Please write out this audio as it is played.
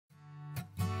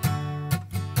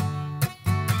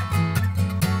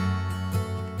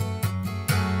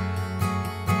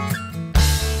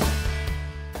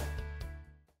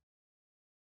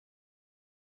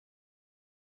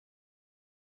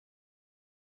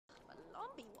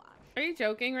Are you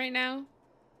joking right now?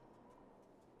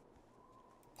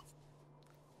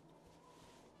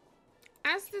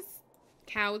 Ask this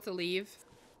cow to leave.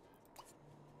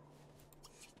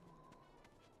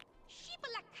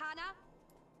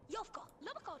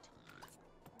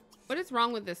 What is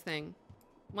wrong with this thing?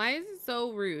 Why is it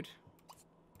so rude?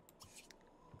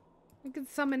 I can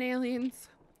summon aliens.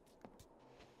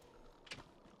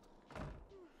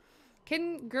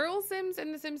 Can girl Sims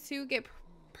in The Sims 2 get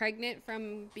pregnant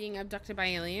from being abducted by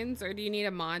aliens, or do you need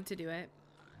a mod to do it?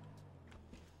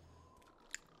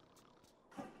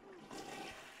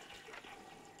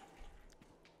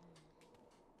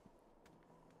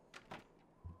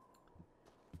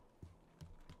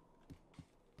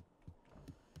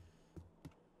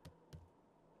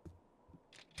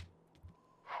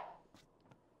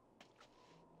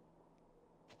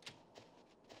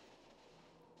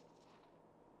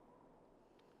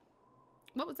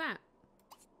 What was that?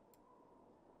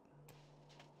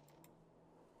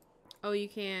 Oh, you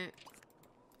can't.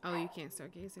 Oh, you can't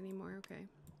stargaze anymore. Okay.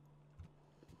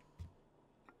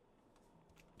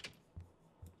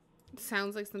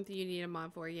 Sounds like something you need a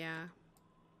mod for, yeah.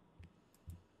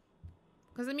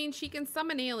 Because, I mean, she can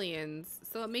summon aliens,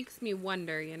 so it makes me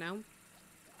wonder, you know?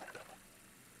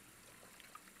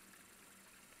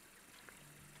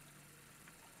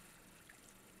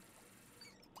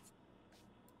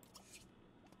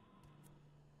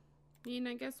 I mean,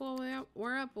 I guess while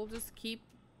we're up, we'll just keep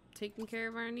taking care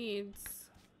of our needs.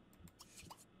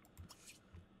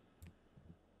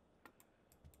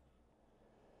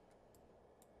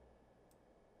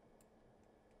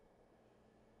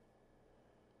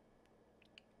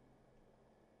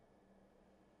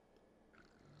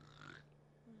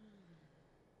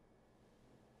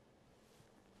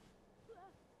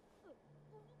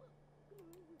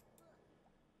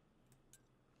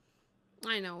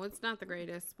 I know, it's not the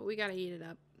greatest, but we gotta eat it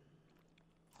up.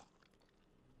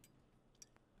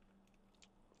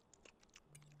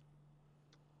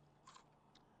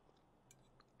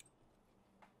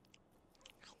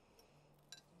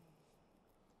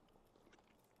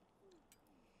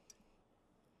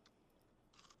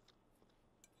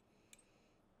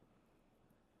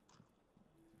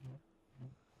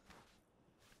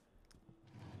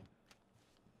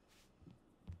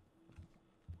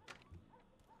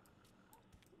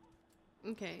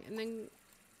 Okay, and then,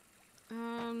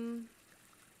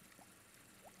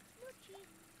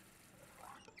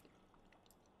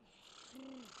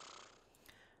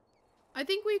 I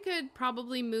think we could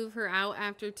probably move her out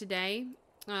after today,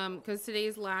 because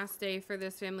today's last day for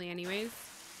this family anyways.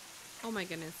 Oh my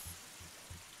goodness.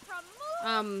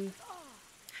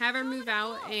 Have her move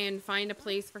out and find a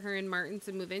place for her and Martin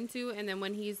to move into, and then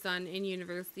when he's done in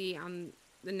university on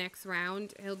the next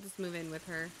round, he'll just move in with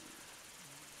her.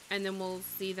 And then we'll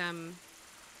see them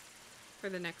for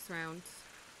the next round.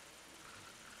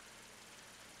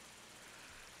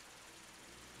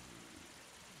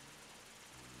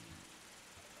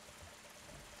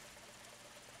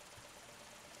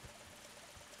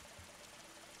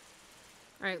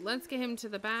 All right, let's get him to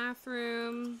the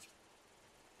bathroom.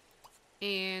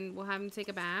 And we'll have him take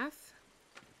a bath.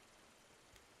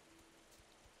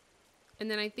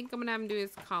 And then I think I'm gonna have him do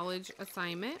his college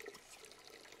assignment.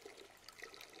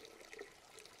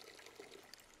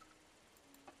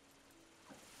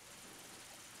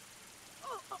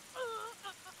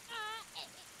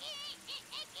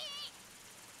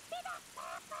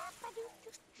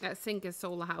 That sink is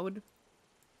so loud.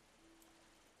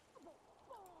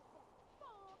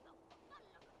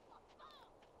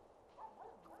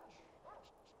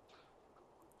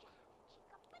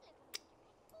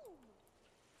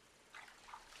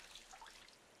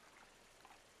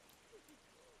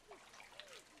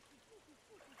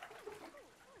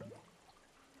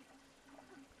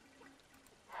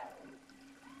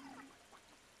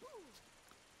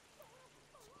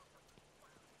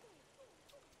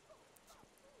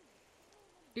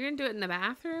 You're gonna do it in the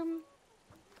bathroom?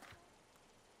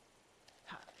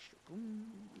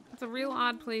 It's a real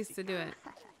odd place to do it.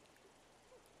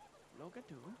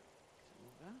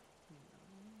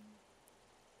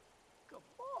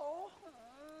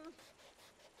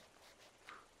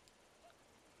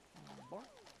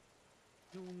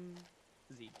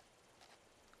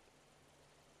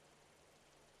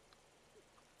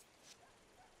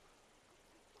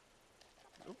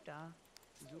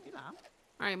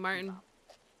 All right, Martin.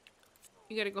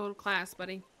 You gotta go to class,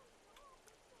 buddy.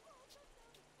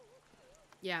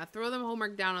 Yeah, throw them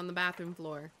homework down on the bathroom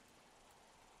floor.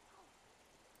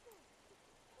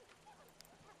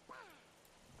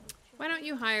 Why don't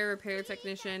you hire a repair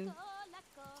technician?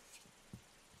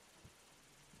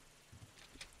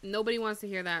 Nobody wants to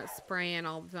hear that spraying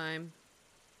all the time.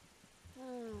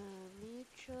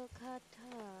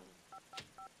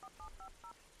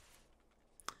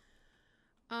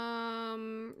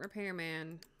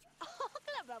 Repairman.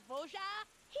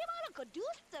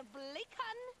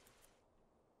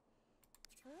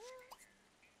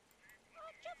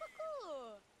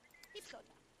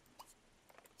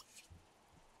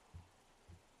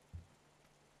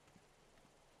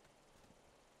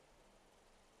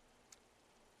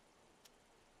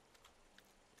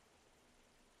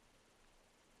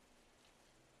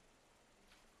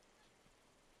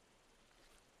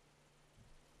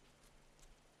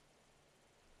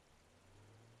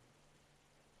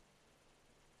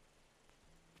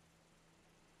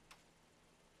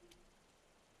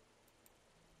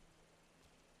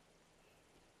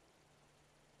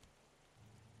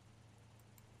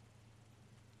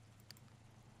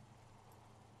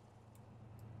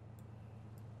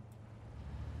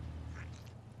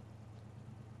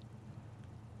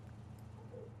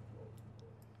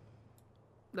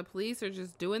 The police are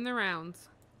just doing the rounds.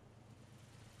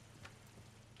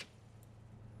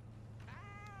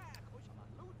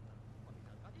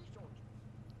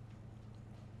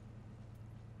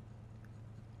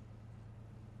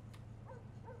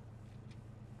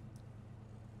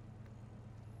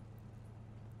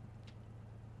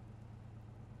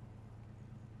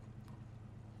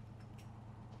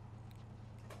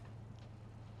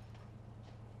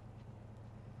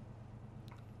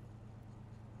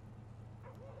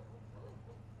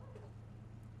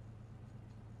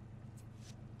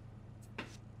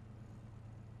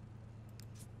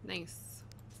 Nice.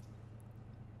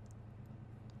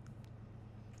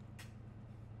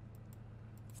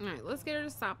 All right, let's get her to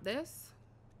stop this.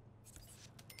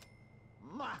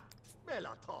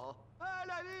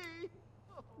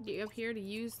 Get up here to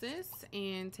use this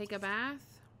and take a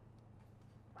bath.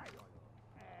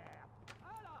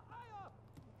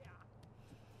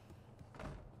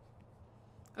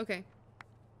 Okay.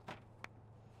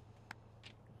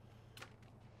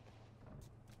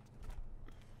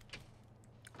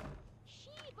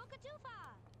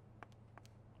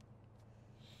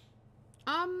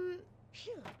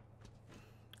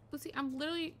 Let's see, I'm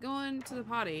literally going to the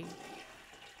potty.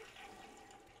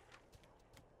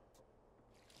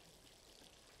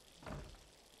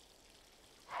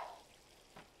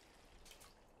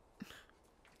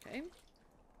 Okay.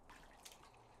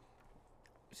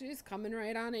 She's coming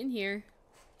right on in here.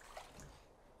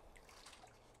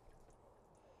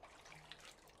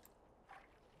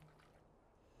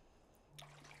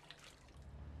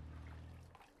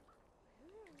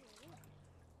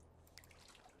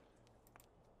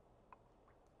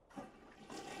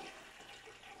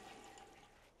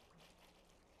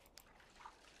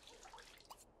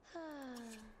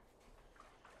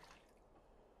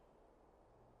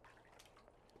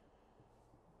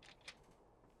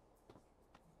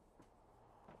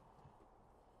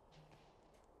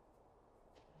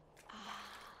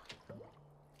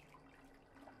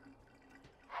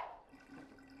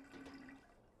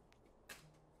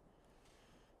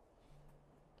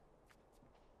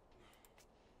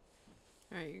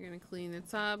 All right, you're gonna clean the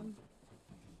tub.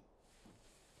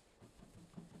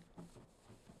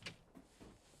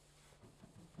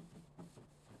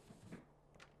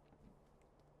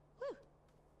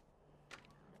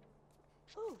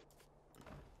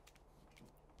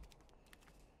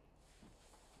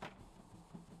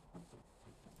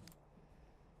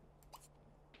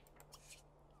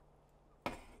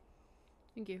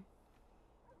 Thank you.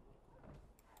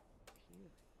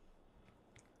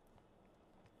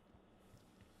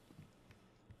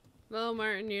 Hello,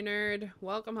 Martin, you nerd.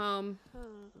 Welcome home.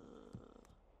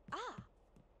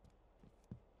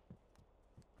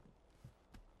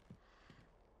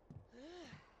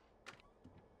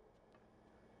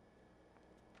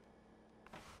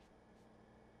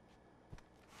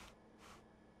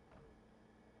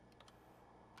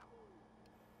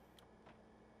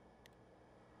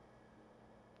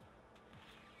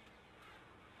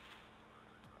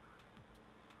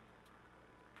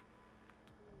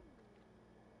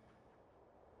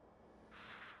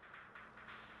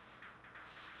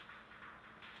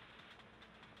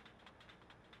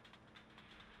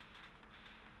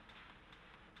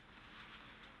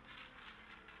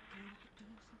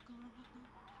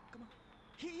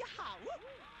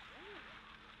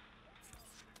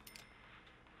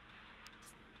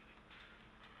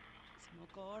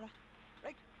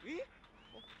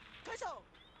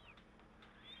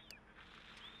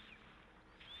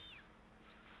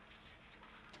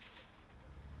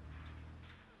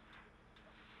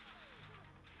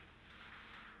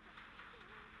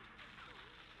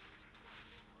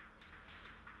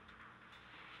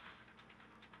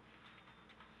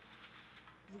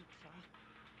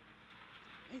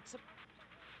 It's a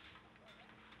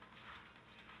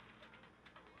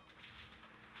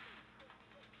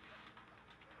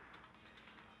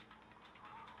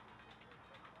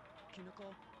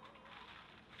Kinoko.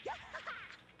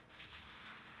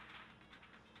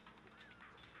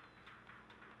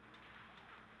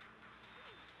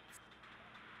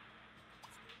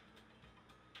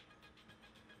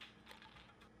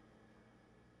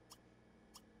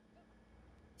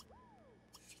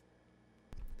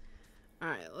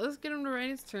 Alright, let's get him to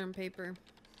write his term paper.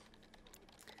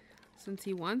 Since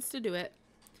he wants to do it.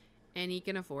 And he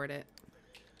can afford it.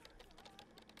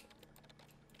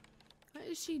 What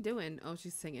is she doing? Oh,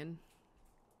 she's singing.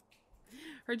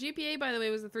 Her GPA, by the way,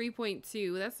 was a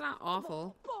 3.2. That's not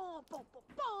awful.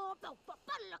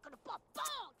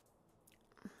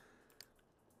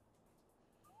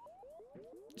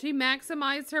 She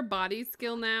maximized her body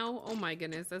skill now. Oh my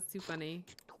goodness, that's too funny.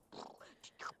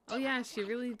 Oh yeah, she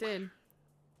really did.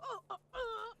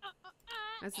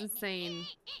 That's insane.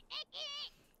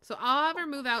 So I'll have her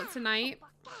move out tonight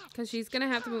because she's gonna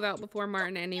have to move out before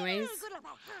Martin anyways.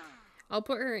 I'll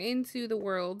put her into the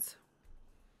world.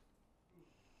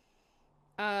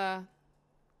 I'll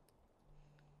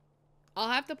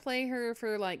have to play her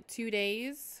for like 2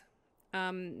 days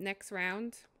next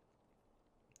round.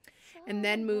 And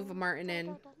then move Martin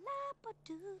in.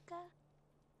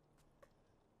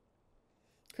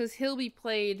 Because he'll be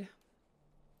played.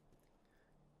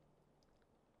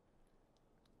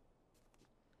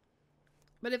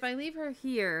 But if I leave her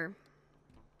here.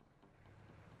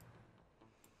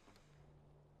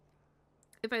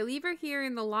 If I leave her here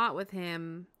in the lot with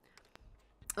him.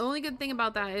 The only good thing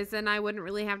about that is then I wouldn't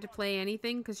really have to play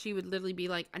anything. Because she would literally be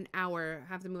like an hour.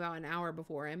 Have to move out an hour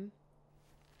before him.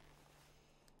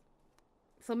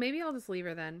 So maybe I'll just leave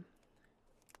her then.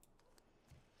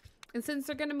 And since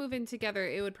they're going to move in together,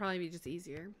 it would probably be just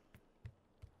easier.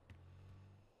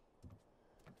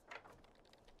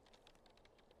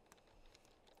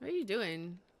 What are you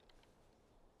doing?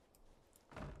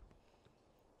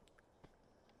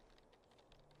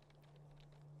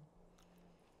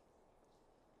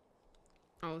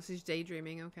 Oh, she's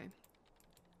daydreaming. Okay.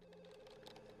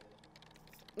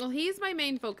 Well, he's my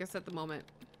main focus at the moment.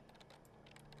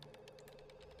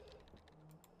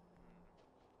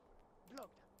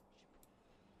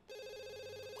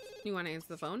 You want to answer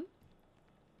the phone?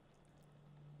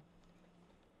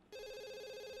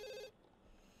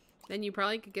 Then you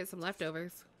probably could get some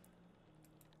leftovers.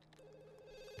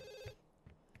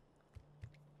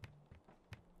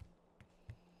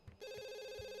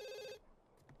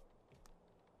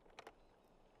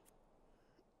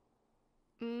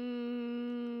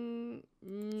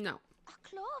 No.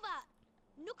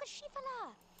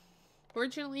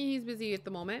 Fortunately, he's busy at the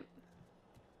moment.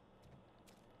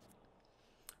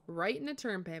 Writing a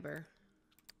term paper.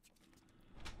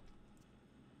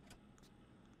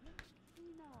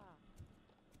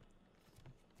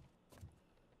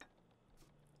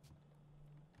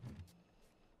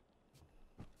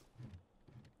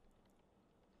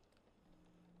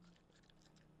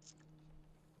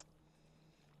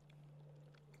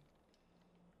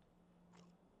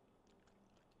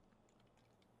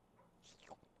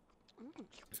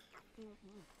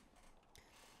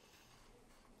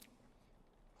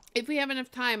 If we have enough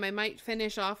time, I might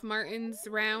finish off Martin's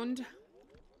round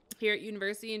here at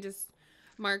university and just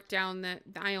mark down that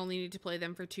I only need to play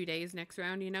them for 2 days next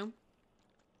round, you know?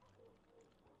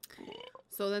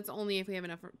 So that's only if we have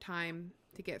enough time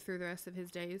to get through the rest of his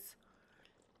days,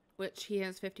 which he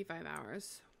has 55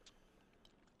 hours.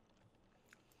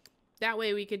 That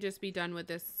way we could just be done with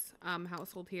this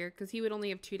household here because he would only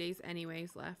have 2 days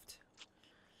anyways left.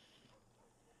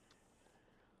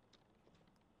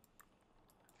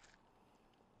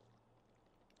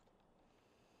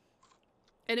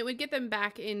 And it would get them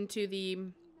back into the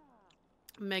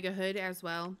Megahood as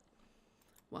well.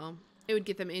 Well, it would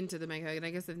get them into the Megahood. I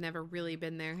guess they've never really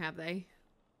been there, have they?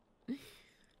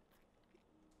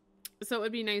 So it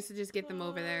would be nice to just get them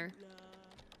over there.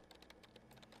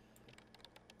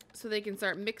 So they can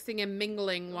start mixing and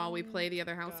mingling while we play the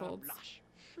other households.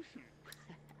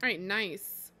 Alright,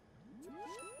 nice.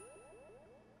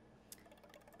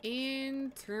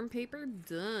 And term paper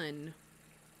done.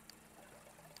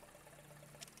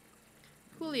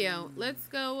 Coolio, let's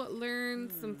go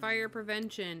learn some fire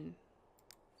prevention.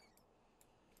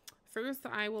 First,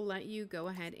 I will let you go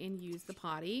ahead and use the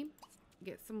potty.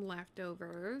 Get some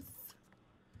leftovers.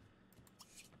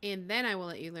 And then I will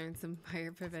let you learn some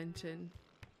fire prevention.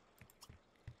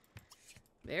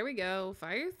 There we go.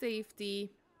 Fire safety.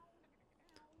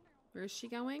 Where's she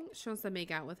going? She wants to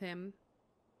make out with him.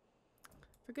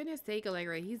 For goodness sake,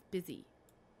 Allegra, he's busy.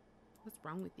 What's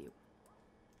wrong with you?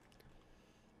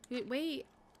 Wait,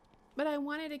 but I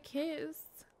wanted a kiss.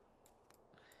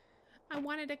 I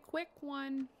wanted a quick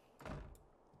one.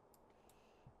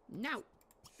 No.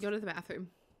 Go to the bathroom.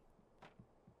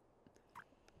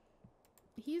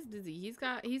 He's busy. He's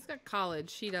got college.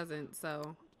 She doesn't,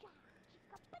 so.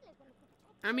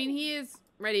 I mean, he is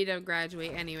ready to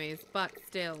graduate anyways, but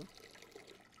still.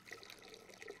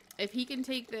 If he can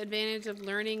take the advantage of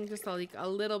learning just like a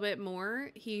little bit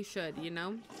more, he should, you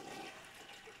know?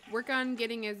 Work on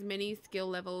getting as many skill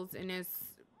levels and as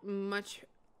much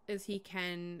as he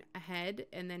can ahead,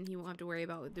 and then he won't have to worry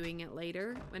about doing it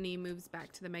later when he moves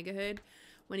back to the Megahood,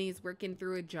 when he's working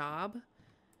through a job.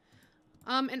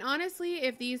 And honestly,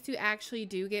 if these two actually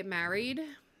do get married,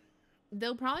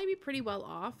 they'll probably be pretty well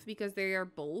off because they are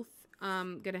both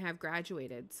gonna have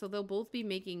graduated. So they'll both be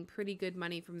making pretty good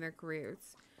money from their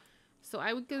careers. So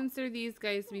I would consider these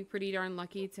guys to be pretty darn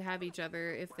lucky to have each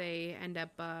other if they end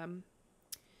up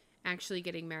actually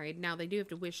getting married. Now, they do have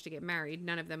to wish to get married.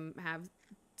 None of them have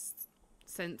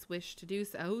since wished to do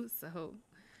so. So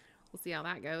we'll see how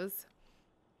that goes.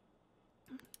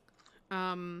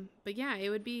 But yeah, it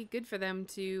would be good for them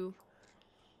to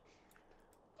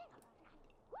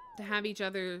have each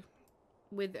other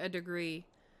with a degree.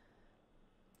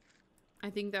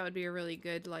 I think that would be a really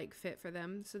good like fit for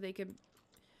them, so they could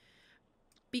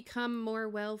become more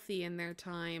wealthy in their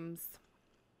times.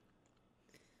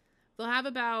 They'll have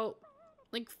about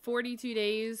like 42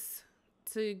 days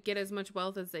to get as much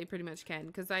wealth as they pretty much can,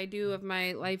 because I do have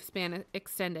my lifespan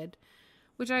extended,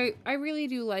 which I really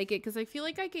do like it, because I feel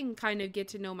like I can kind of get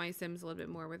to know my Sims a little bit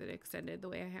more with it extended the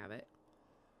way I have it.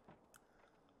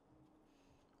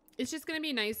 It's just going to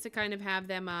be nice to kind of have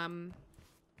them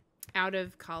out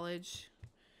of college.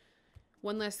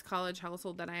 One less college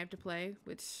household that I have to play,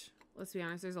 which, let's be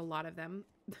honest, there's a lot of them.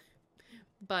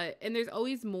 And there's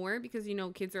always more, because, you know,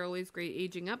 kids are always great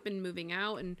aging up and moving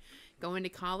out and going to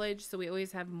college. So we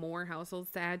always have more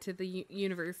households to add to the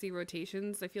university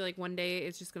rotations. I feel like one day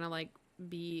it's just going to, like,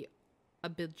 be a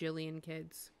bajillion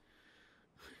kids.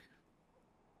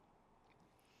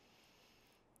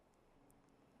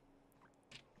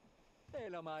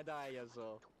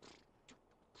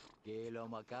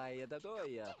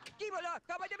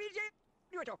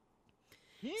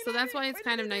 So that's why it's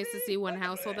kind of nice to see one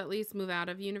household at least move out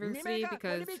of university,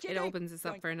 because it opens us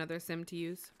up for another sim to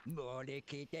use. What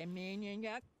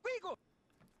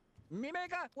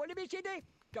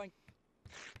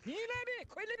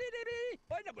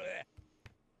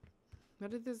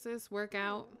did this work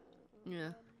out? Yeah.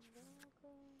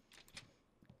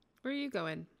 Where are you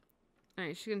going?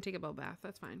 Alright, she's gonna take a bubble bath.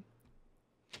 That's fine.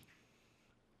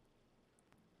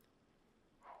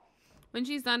 When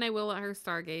she's done, I will let her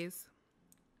stargaze.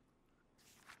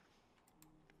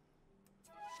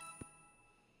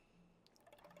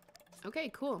 Okay,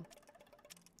 cool.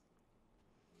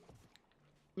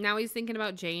 Now he's thinking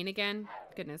about Jane again.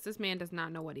 Goodness, this man does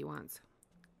not know what he wants.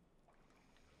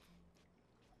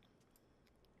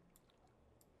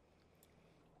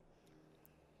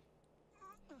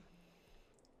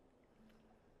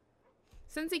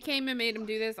 Since he came and made him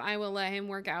do this, I will let him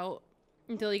work out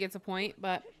until he gets a point,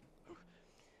 but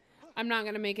I'm not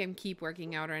going to make him keep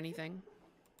working out or anything.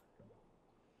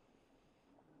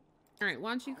 Alright,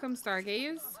 why don't you come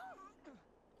stargaze?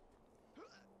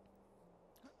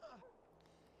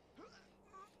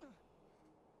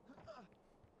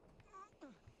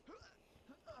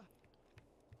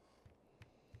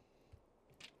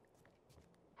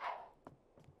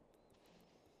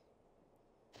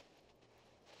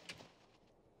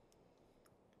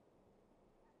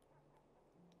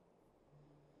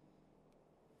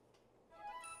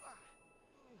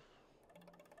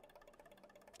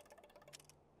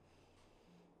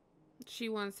 She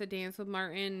wants to dance with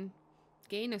Martin.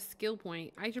 Gain a skill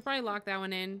point. I should probably lock that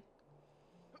one in,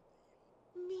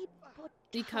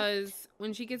 because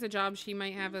when she gets a job, she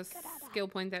might have a skill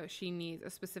point that she needs. A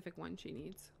specific one she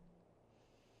needs.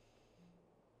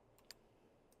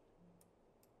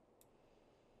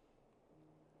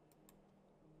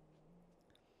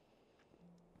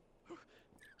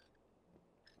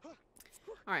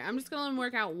 Alright, I'm just going to let him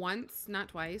work out once, not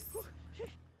twice.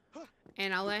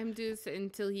 And I'll let him do this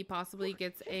until he possibly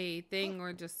gets a thing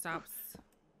or just stops.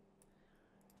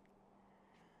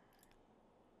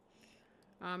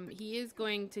 He is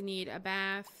going to need a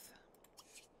bath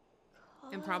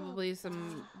and probably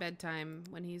some bedtime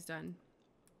when he's done.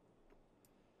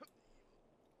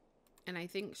 And I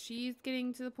think she's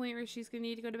getting to the point where she's going to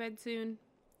need to go to bed soon.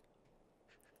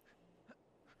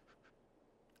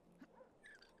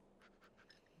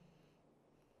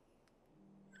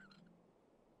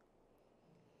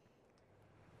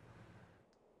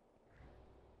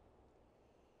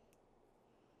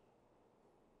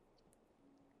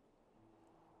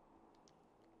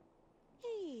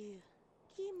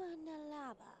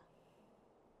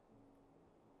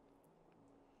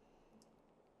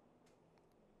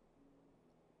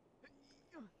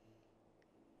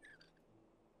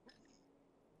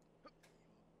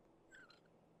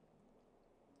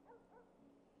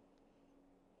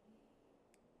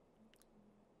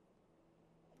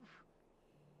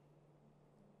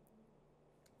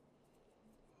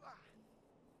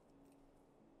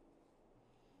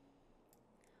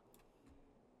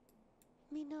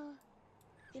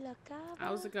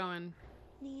 How's it going?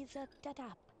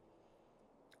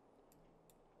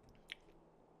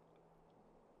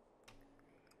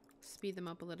 Speed them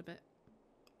up a little bit.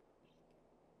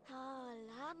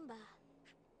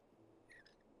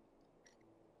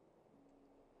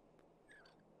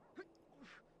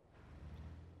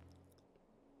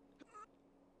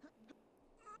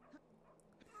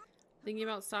 Thinking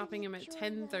about stopping him at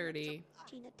 10:30.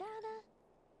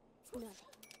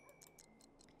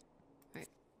 Alright.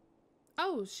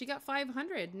 Oh, she got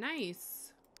 500.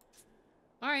 Nice.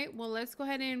 Alright, well, let's go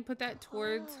ahead and put that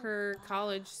towards her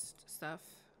college stuff.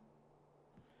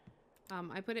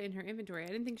 I put it in her inventory. I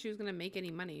didn't think she was gonna make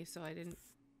any money, so I didn't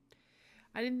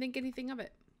think anything of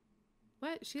it.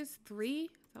 What? She has 3? Is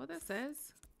that what that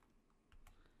says?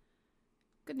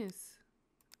 Goodness.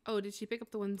 Oh, did she pick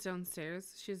up the ones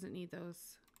downstairs? She doesn't need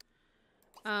those.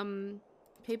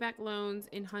 Payback loans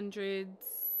in hundreds.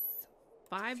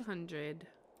 500.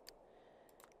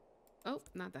 Oh,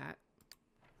 not that.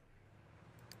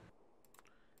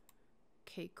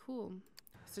 Okay, cool.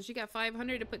 So she got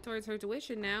 500 to put towards her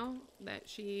tuition now that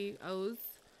she owes.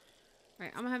 All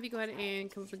right, I'm gonna have you go ahead and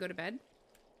come up and go to bed.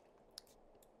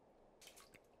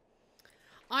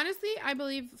 Honestly, I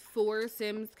believe 4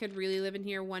 Sims could really live in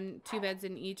here. 2 beds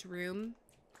in each room.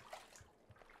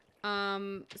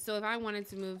 So if I wanted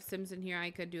to move Sims in here,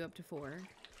 I could do up to 4.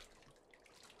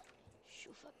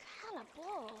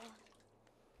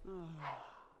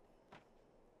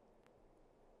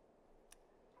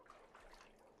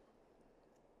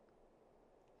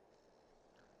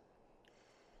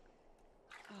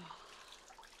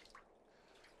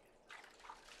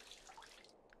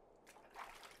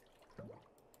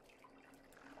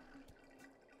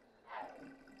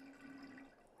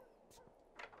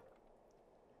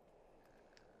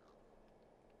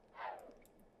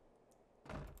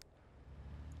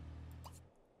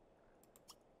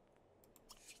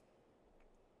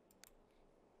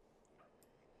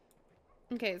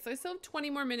 Okay, so I still have 20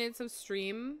 more minutes of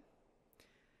stream.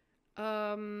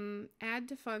 Add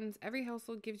to funds. Every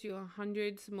household gives you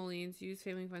 100 simoleons. Use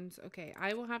family funds. Okay,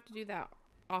 I will have to do that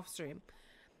off stream.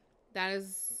 That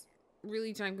is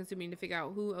really time consuming to figure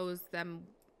out who owes them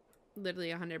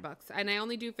literally $100. And I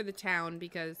only do for the town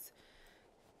because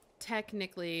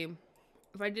technically,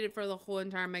 if I did it for the whole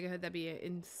entire Megahood, that'd be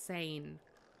insane.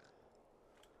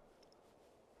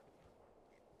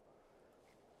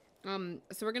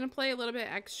 So we're gonna play a little bit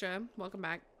extra. Welcome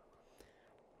back.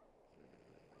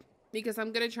 Because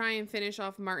I'm gonna try and finish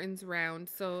off Martin's round.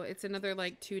 So it's another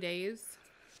like 2 days.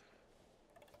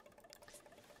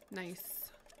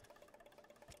 Nice.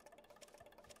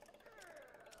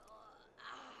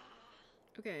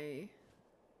 Okay.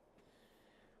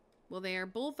 Well, they are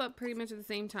both up pretty much at the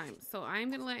same time. So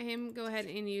I'm gonna let him go ahead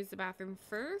and use the bathroom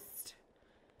first.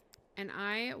 And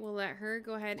I will let her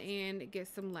go ahead and get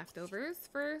some leftovers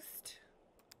first.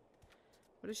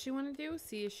 What does she want to do?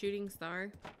 See a shooting star.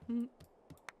 Go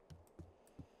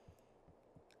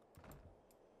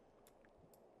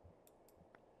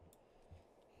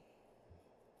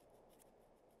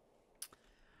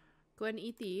ahead and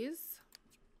eat these.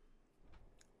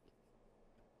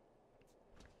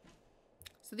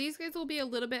 So these guys will be a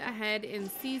little bit ahead in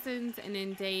seasons and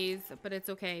in days, but it's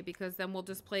okay because then we'll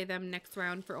just play them next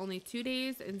round for only 2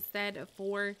 days instead of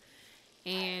 4,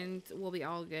 and we'll be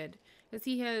all good. Because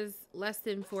he has less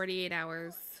than 48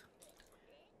 hours.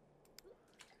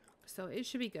 So it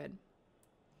should be good.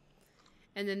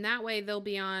 And then that way they'll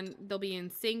be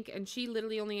in sync, and she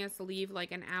literally only has to leave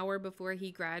like an hour before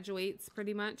he graduates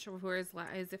pretty much, or before his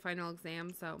final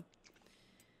exam, so.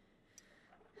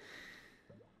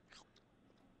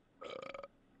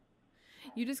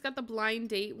 You just got the blind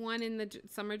date one in the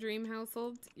Summer Dream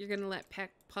household. You're going to let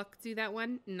Puck do that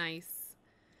one? Nice.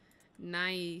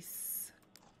 Nice.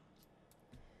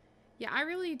 Yeah, I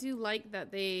really do like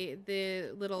that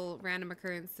the little random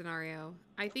occurrence scenario.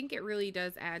 I think it really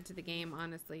does add to the game,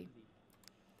 honestly.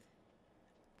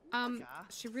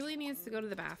 She really needs to go to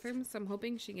the bathroom, so I'm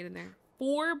hoping she can get in there.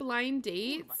 4 blind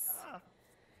dates?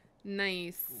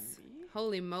 Nice.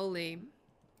 Holy moly.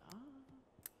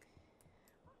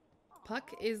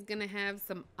 Puck is gonna have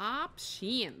some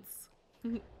options.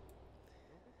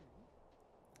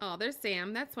 Oh, there's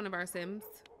Sam. That's one of our Sims.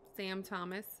 Sam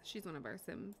Thomas. She's one of our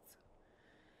Sims.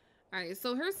 Alright,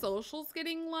 so her social's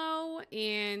getting low,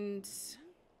 and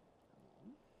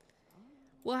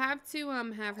we'll have to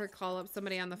have her call up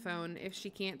somebody on the phone if she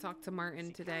can't talk to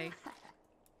Martin today.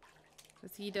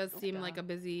 Because he does seem like a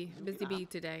busy bee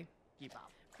today.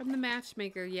 From the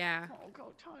matchmaker, yeah.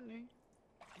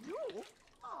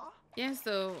 Yeah,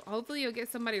 so hopefully you'll get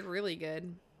somebody really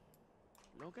good.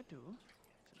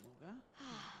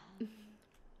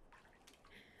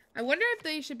 I wonder if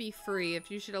they should be free,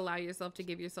 if you should allow yourself to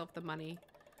give yourself the money.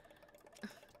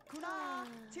 You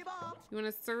want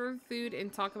to serve food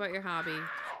and talk about your hobby.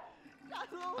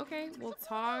 Okay, we'll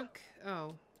talk.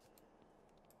 Oh.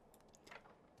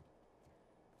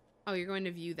 Oh, you're going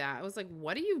to view that. I was like,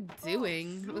 what are you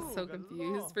doing? I was so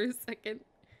confused for a second.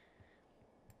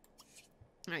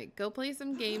 Alright, go play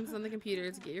some games on the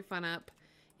computer to get your fun up.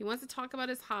 He wants to talk about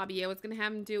his hobby. I was going to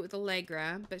have him do it with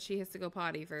Allegra, but she has to go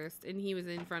potty first. And he was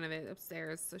in front of it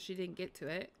upstairs, so she didn't get to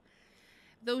it.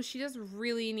 Though she does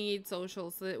really need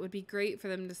social, so it would be great for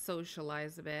them to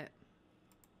socialize a bit.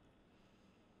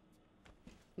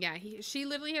 Yeah, she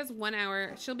literally has 1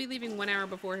 hour. She'll be leaving 1 hour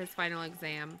before his final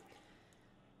exam.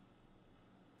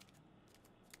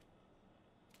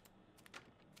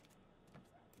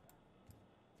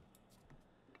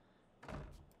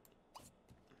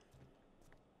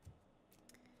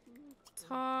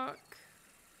 Talk.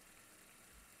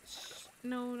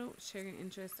 No, don't share your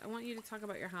interest. I want you to talk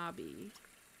about your hobby.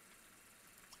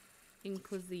 In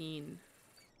cuisine.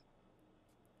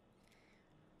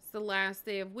 It's the last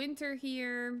day of winter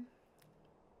here.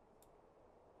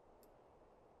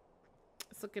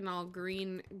 It's looking all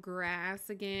green grass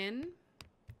again.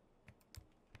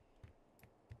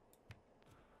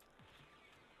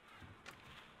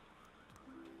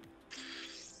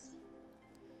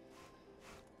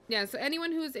 Yeah, so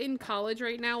anyone who's in college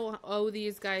right now will owe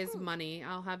these guys money.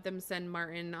 I'll have them send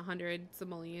Martin 100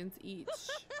 simoleons each.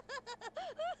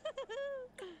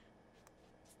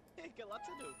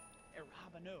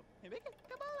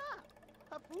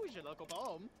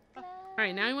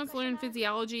 Alright, now he wants to learn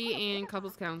physiology and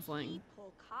couples counseling.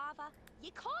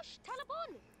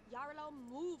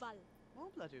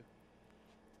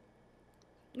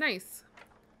 Nice.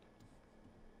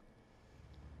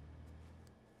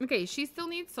 Okay, she still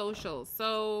needs social,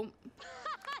 so...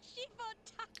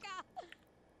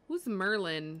 Who's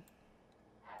Merlin?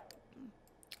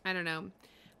 I don't know.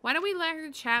 Why don't we let her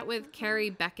chat with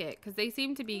Carrie Beckett? Because they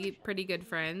seem to be pretty good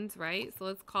friends, right? So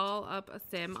let's call up a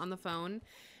sim on the phone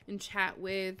and chat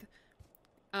with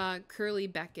Curly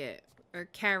Beckett. Or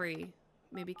Carrie.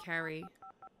 Maybe Carrie.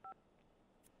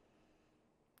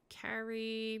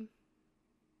 Carrie.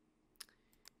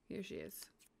 Here she is.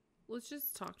 Let's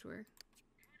just talk to her.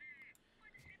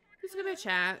 Just gonna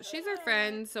chat. She's our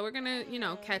friend, so we're gonna, you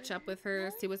know, catch up with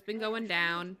her, see what's been going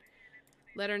down.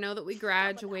 Let her know that we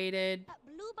graduated.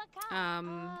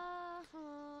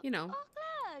 You know,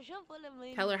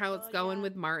 tell her how it's going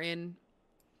with Martin.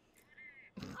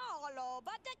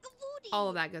 All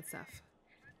of that good stuff.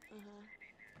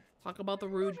 Talk about the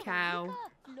rude cow.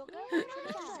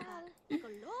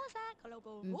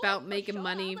 About making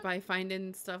money by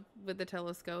finding stuff with the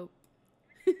telescope.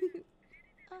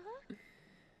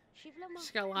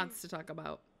 She's got lots to talk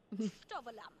about.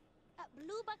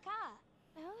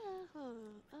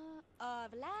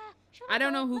 I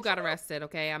don't know who got arrested,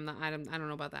 okay? I don't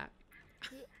know about that.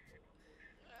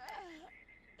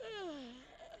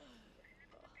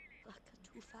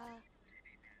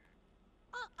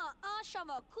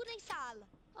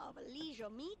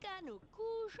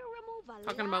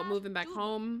 Talking about moving back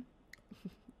home.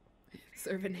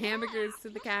 Serving hamburgers to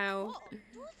the cow.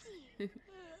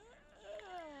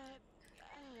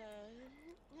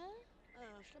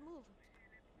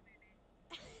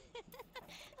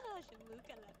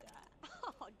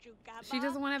 She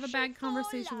doesn't want to have a bad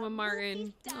conversation with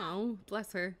Martin. Oh,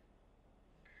 bless her.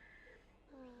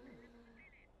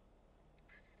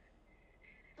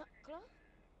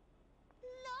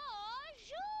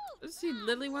 She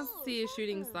literally wants to see a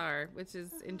shooting star, which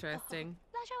is interesting.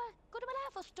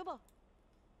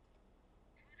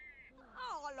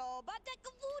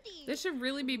 This should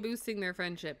really be boosting their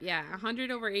friendship. Yeah, 100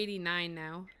 over 89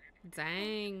 now.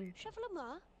 Dang.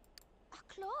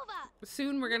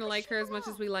 Soon we're gonna like her as much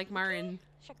as we like Martin.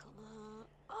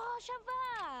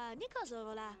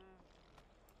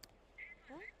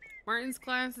 Martin's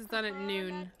class is done at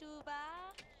noon.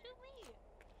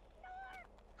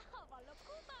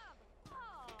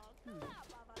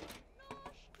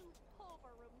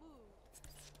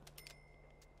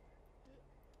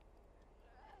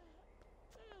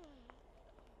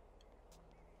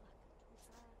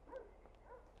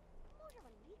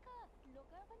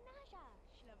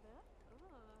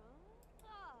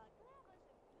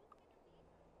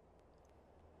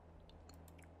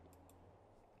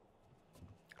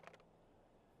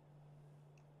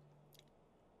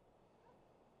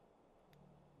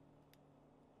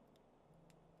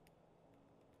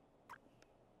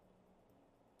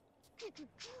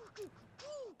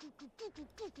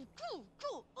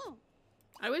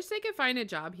 I wish they could find a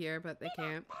job here, but they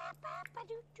can't.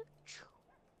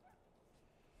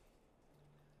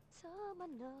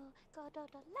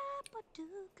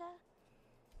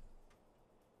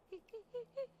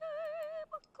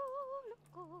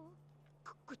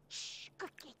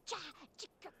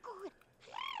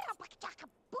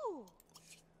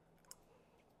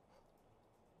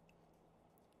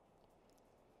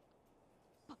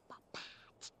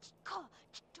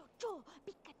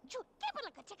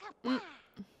 Mm.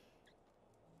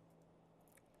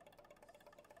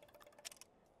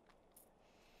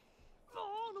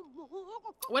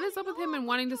 What is up with him and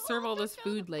wanting to serve all this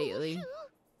food lately?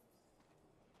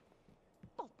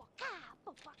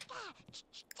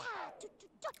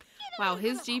 Wow,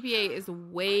 his GPA is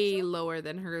way lower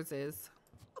than hers is.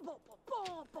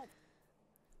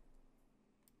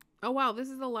 Oh wow, this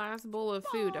is the last bowl of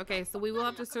food. Okay, so we will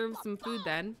have to serve some food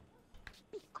then.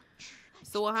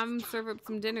 So we'll have him serve up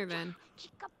some dinner then.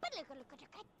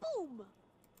 We're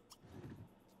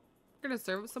gonna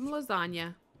serve up some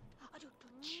lasagna.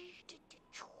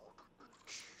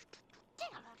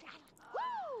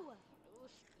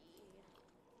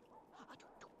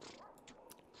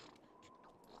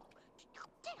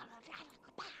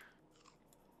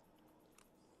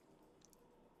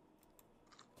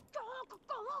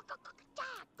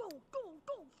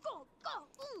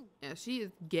 Yeah, she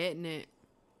is getting it.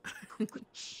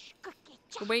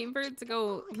 We're waiting for it to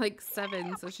go like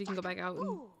 7 so she can go back out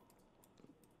and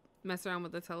mess around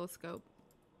with the telescope.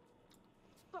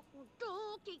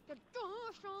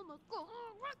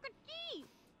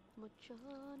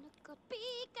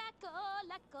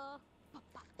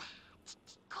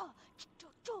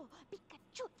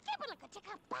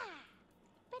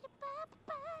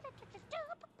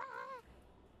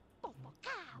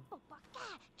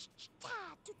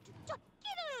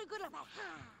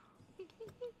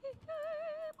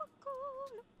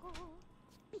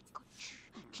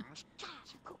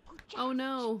 Oh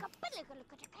no.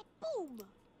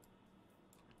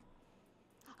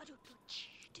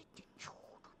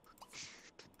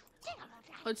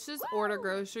 Let's just order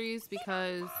groceries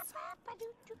because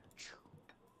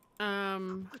a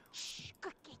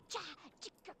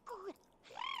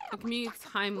community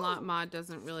time lot mod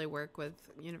doesn't really work with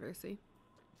University.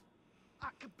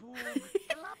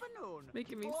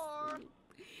 Making me sing.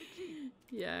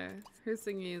 Yeah, her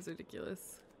singing is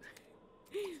ridiculous.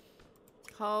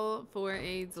 Call for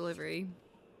a delivery.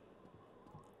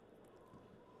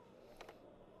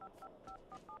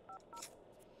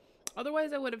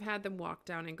 Otherwise, I would have had them walk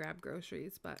down and grab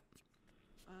groceries, but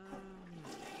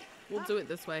we'll do it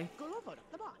this way.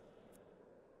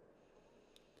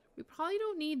 We probably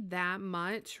don't need that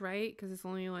much, right? Because it's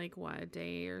only like, what, a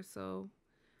day or so.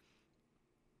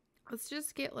 Let's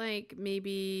just get like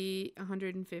maybe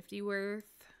 150 worth.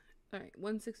 All right,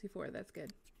 164. That's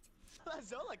good.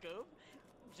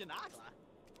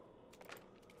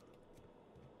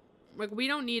 Like, we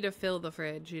don't need to fill the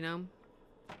fridge, you know?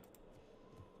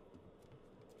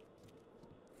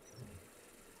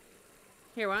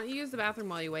 Here, why don't you use the bathroom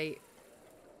while you wait?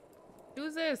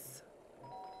 Who's this?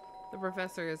 The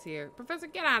professor is here. Professor,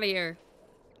 get out of here.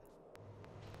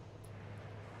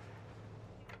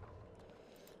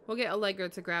 We'll get Allegra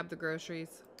to grab the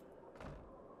groceries.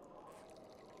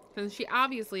 Because she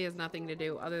obviously has nothing to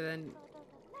do other than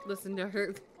listen to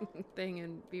her thing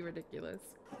and be ridiculous.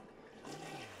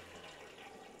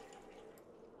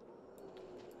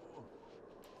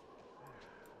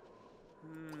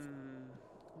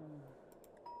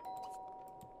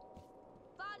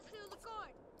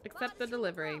 Accept the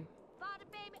delivery.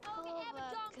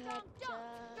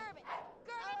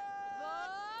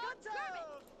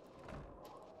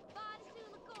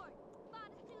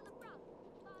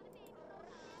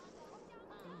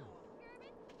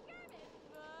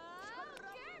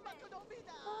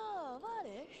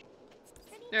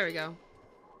 There we go.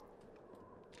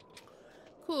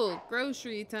 Cool.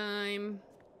 Grocery time.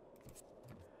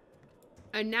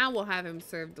 And now we'll have him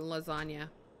serve the lasagna.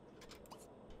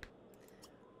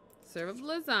 Serve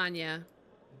lasagna.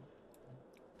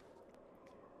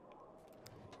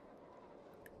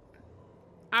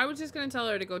 I was just going to tell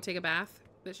her to go take a bath,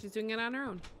 but she's doing it on her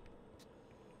own.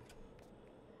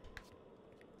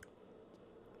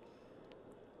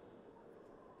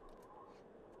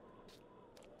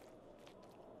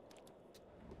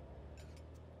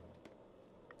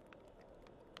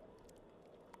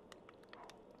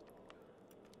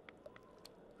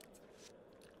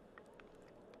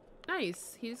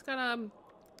 Nice. He just got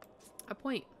a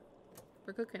point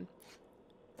for cooking.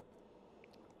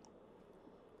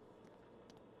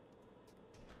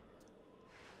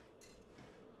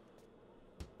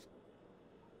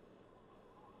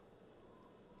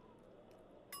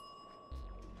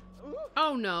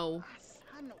 Oh no.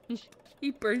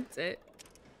 He burnt it.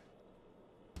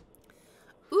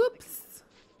 Oops.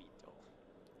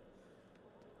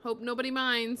 Hope nobody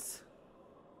minds.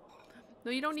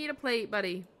 No, you don't need a plate,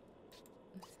 buddy.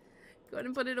 Go ahead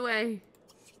and put it away.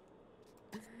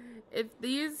 If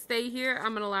these stay here,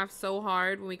 I'm gonna laugh so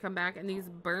hard when we come back and these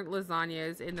burnt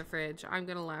lasagnas in the fridge. I'm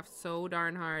gonna laugh so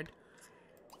darn hard.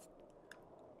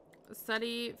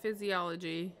 Study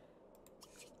physiology.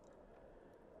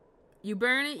 You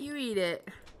burn it, you eat it.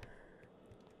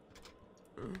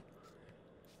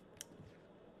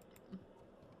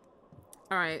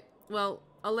 Alright, well,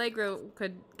 Allegra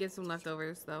could get some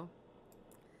leftovers, though.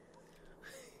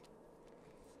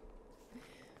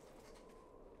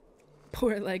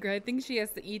 Poor Allegra. I think she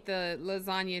has to eat the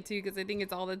lasagna, too, because I think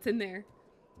it's all that's in there.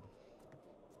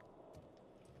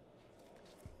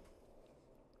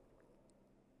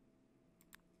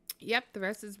 Yep, the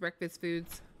rest is breakfast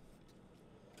foods.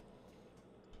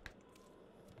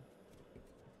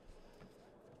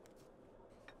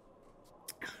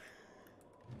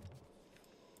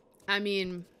 I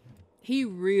mean, he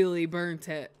really burnt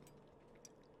it.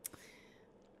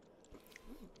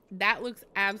 That looks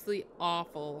absolutely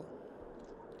awful.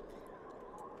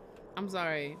 I'm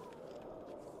sorry.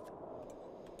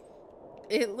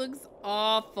 It looks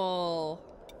awful.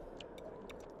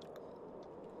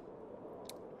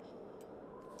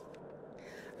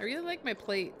 I really like my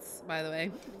plates, by the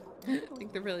way. I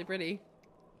think they're really pretty.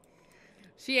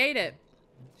 She ate it.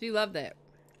 She loved it.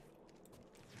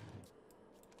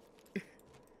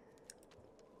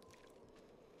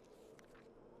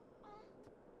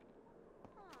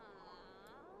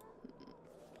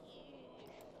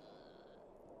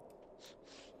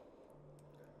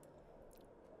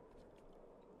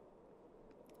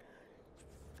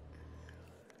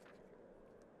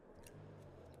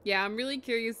 Yeah, I'm really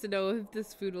curious to know if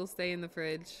this food will stay in the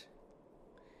fridge.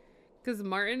 Because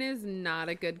Martin is not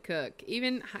a good cook.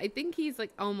 Even, I think he's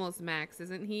like almost max,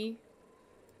 isn't he?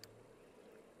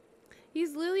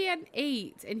 He's literally at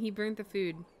 8 and he burnt the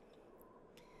food.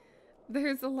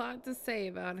 There's a lot to say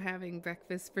about having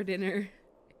breakfast for dinner.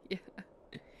 Yeah.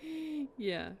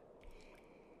 Yeah.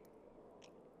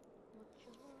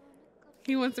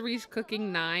 He wants to reach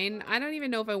cooking 9. I don't even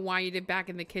know if I want you to back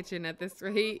in the kitchen at this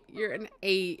rate. You're an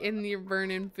 8 and you're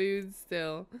burning food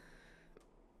still.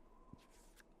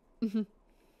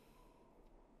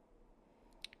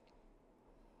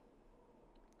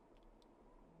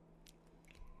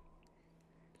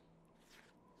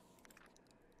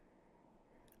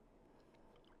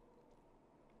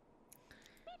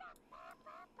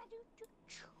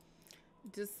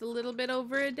 Just a little bit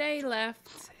over a day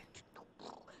left.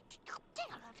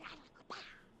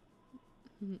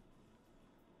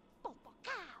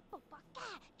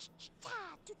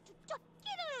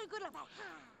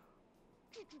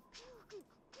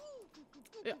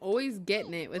 You're always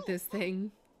getting it with this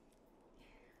thing.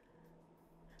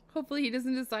 Hopefully he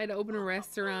doesn't decide to open a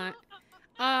restaurant.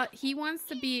 He wants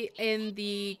to be in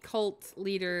the cult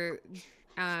leader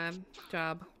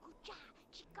job.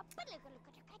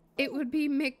 It would be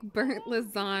McBurnt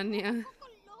Lasagna.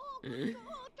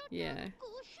 Yeah.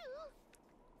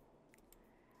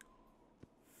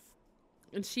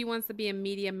 And she wants to be a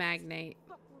media magnate.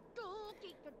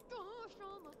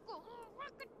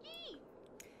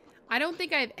 I don't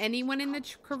think I have anyone in the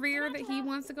career that he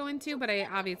wants to go into, but I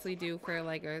obviously do for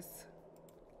Legos.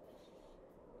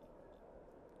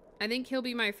 I think he'll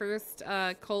be my first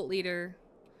cult leader.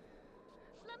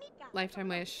 Lifetime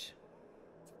wish.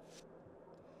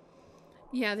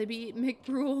 Yeah, they'd be eating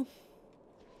McBrule.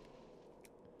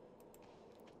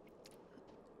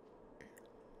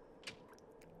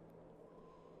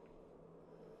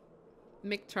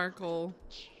 McCharcoal.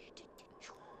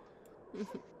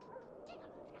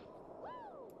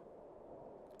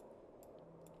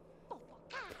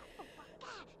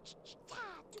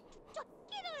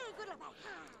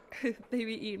 They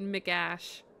be eating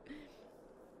McAsh.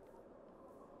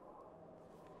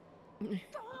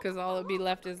 Because all it'd be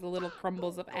left is the little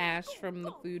crumbles of ash from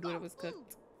the food when it was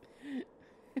cooked.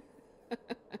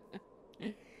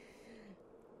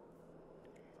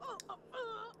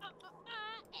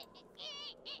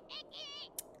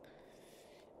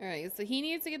 Alright, so he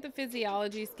needs to get the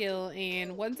physiology skill,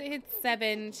 and once it hits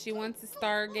 7, she wants to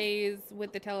stargaze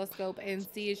with the telescope and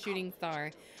see a shooting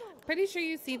star. Pretty sure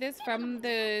you see this from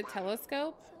the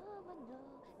telescope.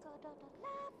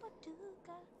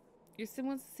 Your sim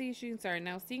wants to see a shooting star.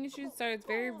 Now, seeing a shooting star is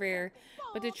very rare,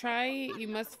 but to try, you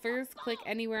must first click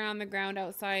anywhere on the ground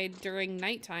outside during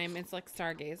nighttime and select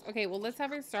stargaze. Okay, well, let's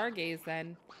have her stargaze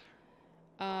then.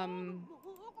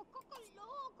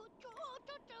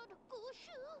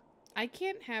 I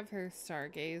can't have her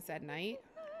stargaze at night.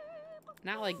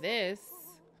 Not like this.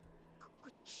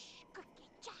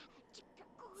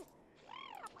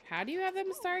 How do you have them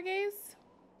stargaze?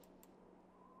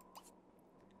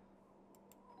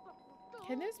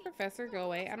 Can this professor go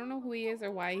away? I don't know who he is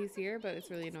or why he's here, but it's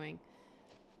really annoying.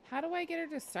 How do I get her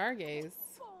to stargaze?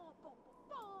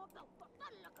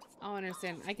 Oh, I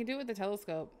understand. I can do it with the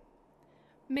telescope.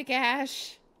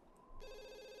 McAsh.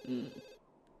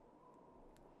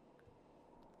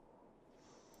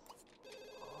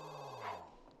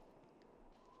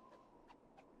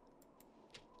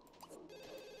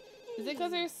 Is it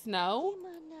because there's snow?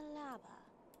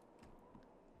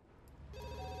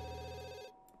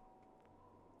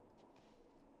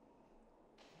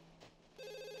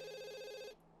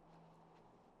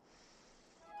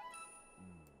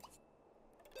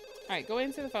 Alright, go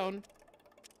into the phone.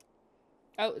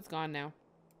 Oh, it's gone now.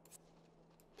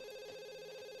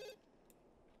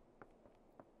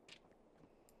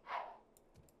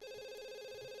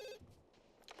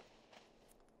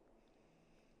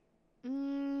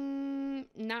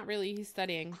 Not really. He's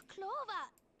studying.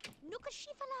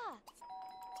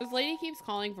 This lady keeps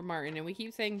calling for Martin, and we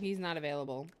keep saying he's not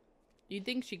available. You'd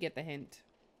think she'd get the hint.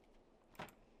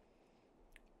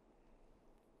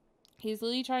 He's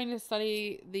literally trying to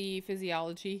study the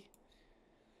physiology.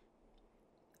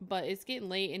 But it's getting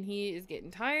late, and he is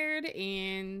getting tired,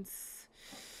 and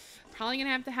probably gonna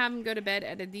have to have him go to bed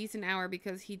at a decent hour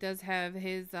because he does have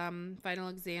his final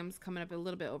exams coming up a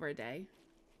little bit over a day.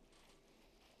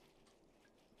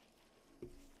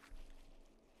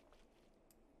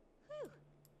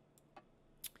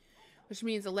 Which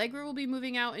means Allegra will be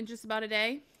moving out in just about a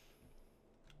day.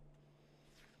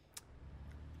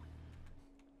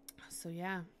 So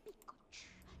yeah.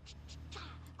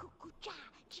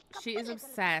 She is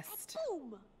obsessed.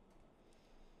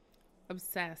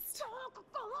 Obsessed.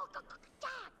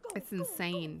 It's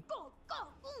insane.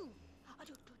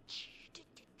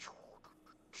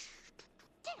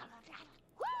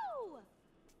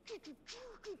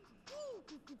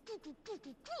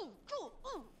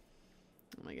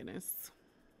 Oh my goodness.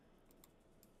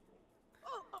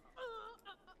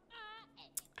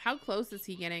 How close is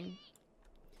he getting?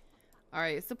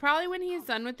 Alright, so probably when he's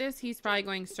done with this, he's probably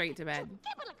going straight to bed.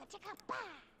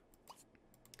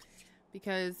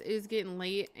 Because it is getting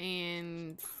late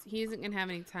and he isn't going to have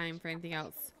any time for anything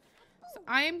else. So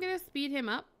I am going to speed him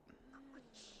up.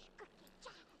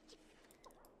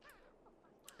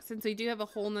 Since we do have a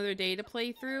whole nother day to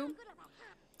play through.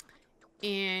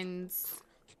 And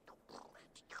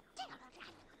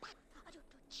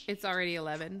it's already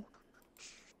 11.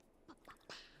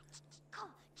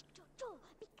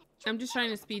 I'm just trying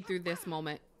to speed through this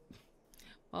moment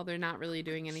while they're not really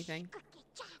doing anything.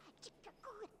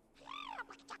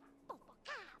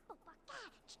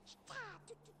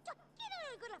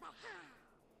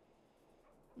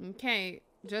 Okay,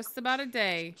 just about a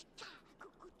day.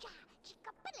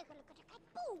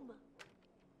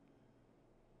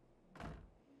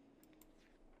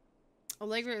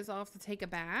 Allegra is off to take a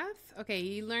bath. Okay,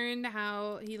 he learned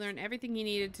everything he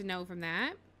needed to know from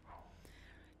that.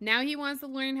 Now he wants to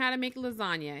learn how to make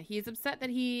lasagna. He's upset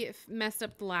that he messed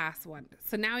up the last one.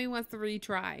 So now he wants to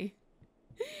retry.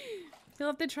 He'll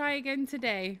have to try again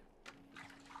today.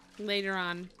 Later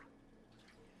on.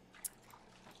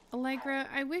 Allegra,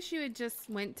 I wish you had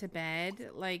just went to bed.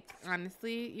 Like,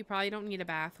 honestly, you probably don't need a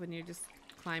bath when you're just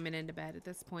climbing into bed at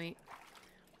this point.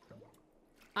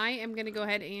 I am going to go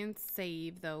ahead and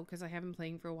save, though, because I haven't been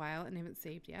playing for a while and haven't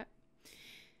saved yet.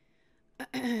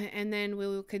 And then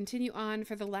we'll continue on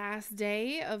for the last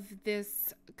day of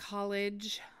this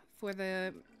college for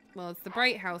the, well, it's the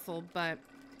Bright household, but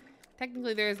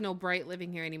technically there is no Bright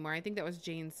living here anymore. I think that was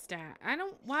Jane's stat.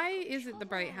 Why is it the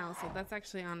Bright household? That's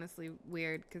actually honestly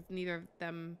weird because neither of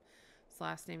them's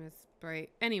last name is Bright.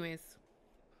 Anyways,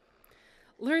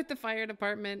 alert the fire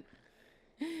department.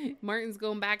 Martin's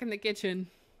going back in the kitchen.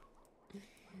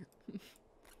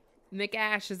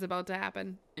 McAsh is about to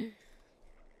happen.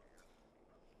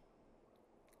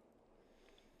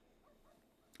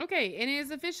 Okay, and it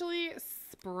is officially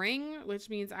spring,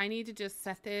 which means I need to just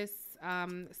set this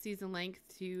season length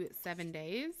to 7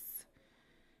 days.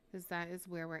 Because that is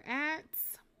where we're at.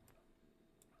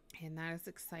 And that is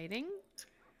exciting.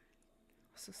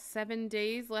 So 7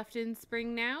 days left in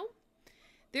spring now.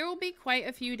 There will be quite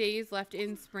a few days left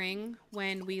in spring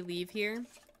when we leave here.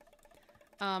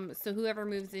 So whoever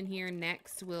moves in here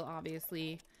next will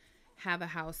obviously have a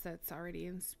house that's already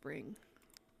in spring.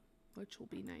 Which will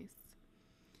be nice.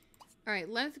 Alright,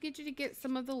 let's get you to get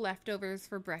some of the leftovers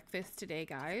for breakfast today,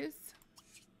 guys.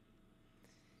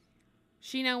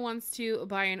 She now wants to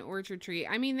buy an orchard tree.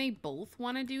 I mean, they both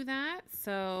want to do that.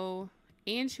 So,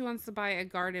 and she wants to buy a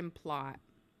garden plot.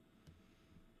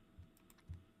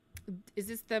 Is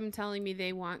this them telling me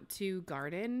they want to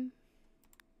garden?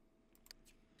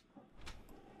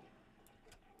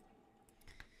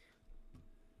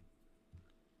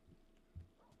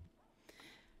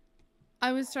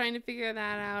 I was trying to figure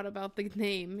that out about the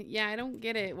name. Yeah, I don't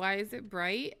get it. Why is it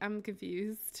bright? I'm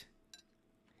confused.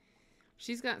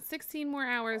 She's got 16 more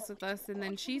hours with us, and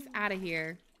then she's out of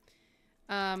here.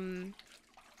 And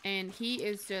he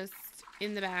is just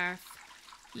in the bath.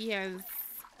 He has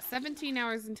 17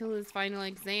 hours until his final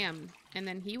exam, and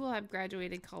then he will have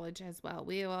graduated college as well.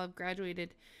 We will have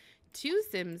graduated 2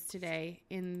 Sims today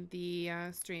in the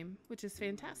stream, which is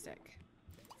fantastic.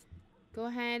 Go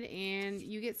ahead and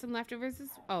you get some leftovers.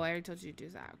 Oh, I already told you to do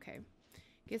that. Okay.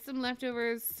 Get some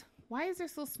leftovers. Why is there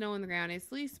still snow on the ground?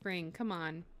 It's late spring. Come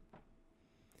on.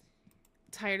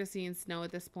 Tired of seeing snow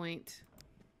at this point.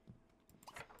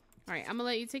 All right, I'm gonna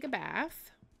let you take a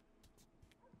bath.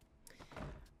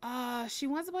 She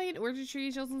wants to buy an orchard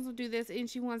tree. She also wants to do this, and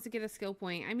she wants to get a skill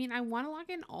point. I mean, I want to lock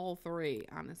in all 3,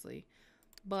 honestly,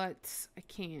 but I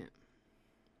can't.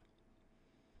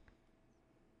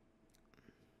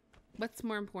 What's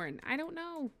more important? I don't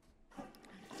know.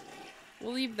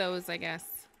 We'll leave those, I guess.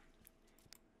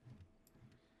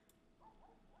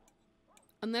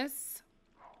 Unless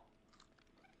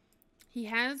he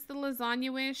has the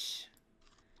lasagna wish.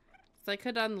 So I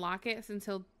could unlock it since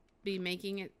he'll be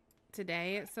making it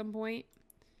today at some point.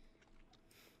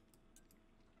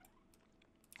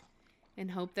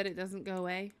 And hope that it doesn't go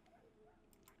away.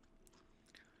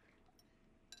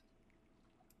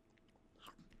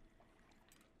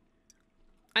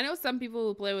 I know some people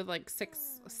who play with like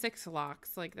six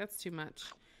locks. Like, that's too much.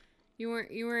 You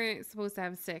weren't supposed to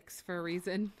have 6 for a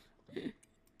reason.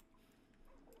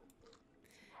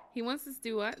 He wants us to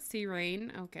do what? See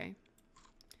rain? Okay.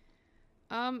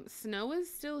 Snow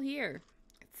is still here.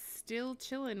 It's still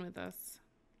chilling with us.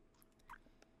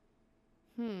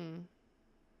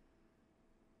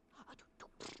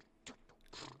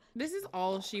 This is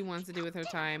all she wants to do with her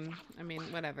time. I mean,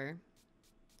 whatever.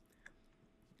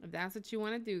 If that's what you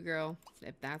want to do, girl.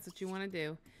 If that's what you want to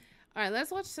do. All right, let's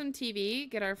watch some TV.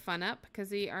 Get our fun up. Because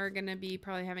we are going to be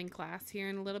probably having class here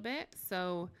in a little bit.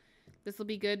 So this will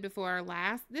be good before our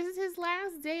last. This is his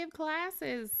last day of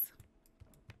classes.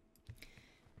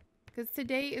 Because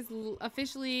today is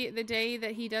officially the day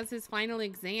that he does his final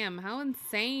exam. How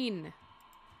insane.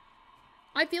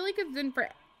 I feel like it's been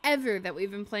forever that we've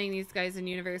been playing these guys in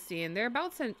university. And they're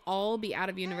about to all be out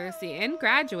of university and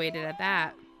graduated at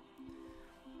that.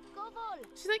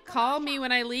 She's like, call me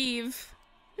when I leave.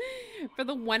 For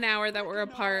the 1 hour that we're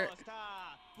apart.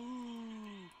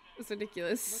 It's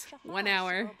ridiculous. 1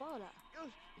 hour.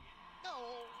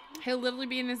 He'll literally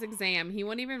be in his exam. He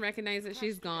won't even recognize that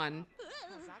she's gone.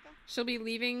 She'll be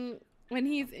leaving when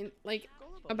he's in, like,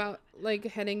 about, like,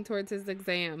 heading towards his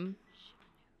exam.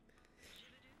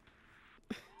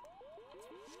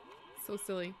 So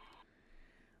silly.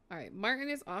 Alright, Martin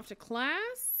is off to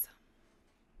class.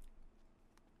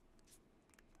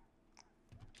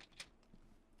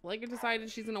 Leica decided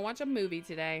she's gonna watch a movie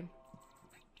today.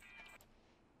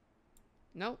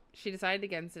 Nope, she decided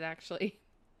against it, actually.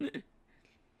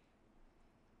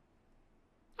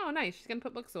 Oh, nice. She's gonna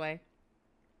put books away.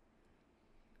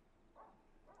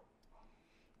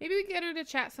 Maybe we get her to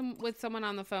chat with someone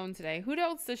on the phone today. Who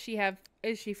else does she have?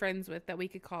 Is she friends with that we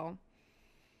could call?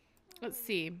 Let's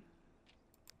see.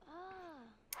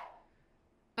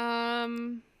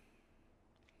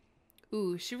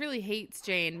 Ooh, she really hates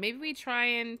Jane. Maybe we try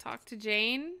and talk to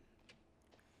Jane.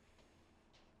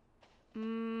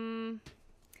 I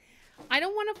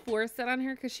don't want to force it on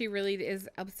her because she really is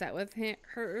upset with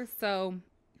her. So,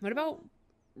 what about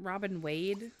Robin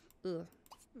Wade? Ugh.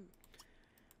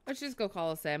 Let's just go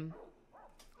call us him.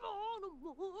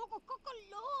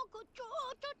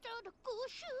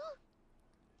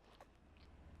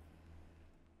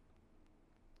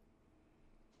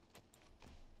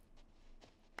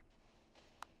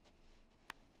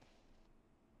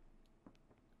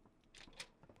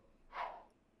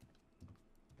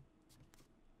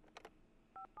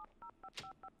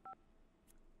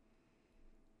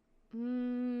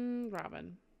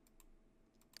 Robin.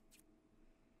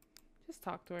 Just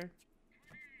talk to her.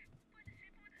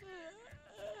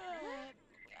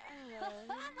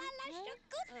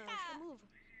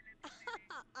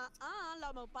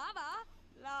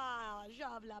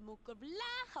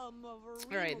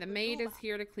 Alright, the maid is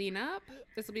here to clean up.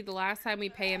 This will be the last time we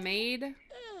pay a maid.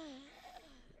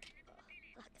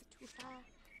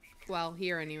 Well,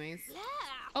 here anyways.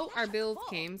 Oh, our bills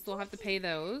came, so we'll have to pay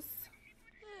those.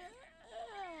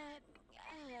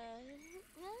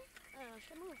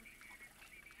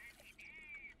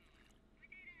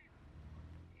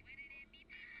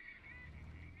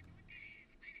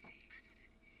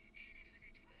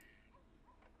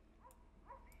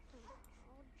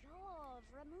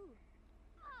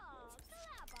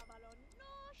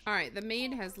 All right, the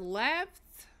maid has left.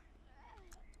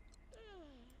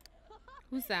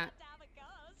 Who's that?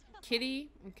 Kitty?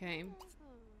 Okay.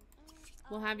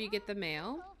 We'll have you get the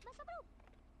mail.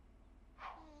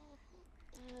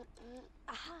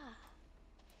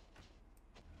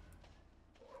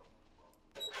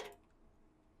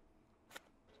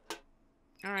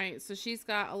 All right, so she's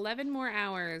got 11 more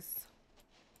hours.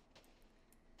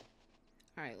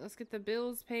 All right, let's get the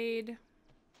bills paid.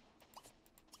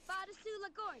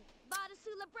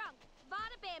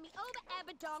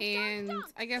 And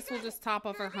I guess we'll just top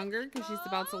off her hunger because she's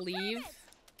about to leave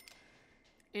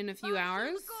in a few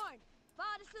hours.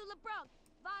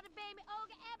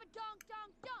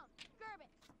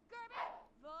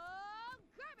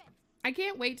 I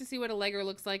can't wait to see what Allegra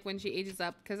looks like when she ages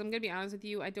up, because I'm going to be honest with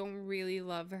you, I don't really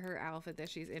love her outfit that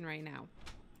she's in right now.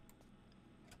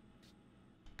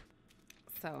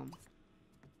 So,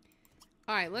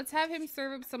 alright, let's have him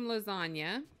serve up some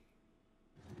lasagna.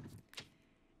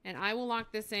 And I will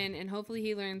lock this in, and hopefully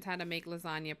he learns how to make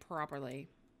lasagna properly.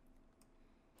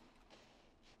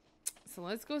 So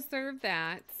let's go serve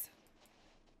that.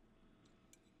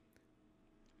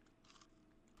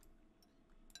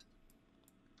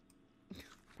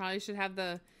 Probably should have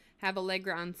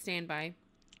Allegra on standby,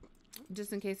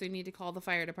 just in case we need to call the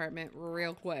fire department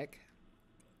real quick.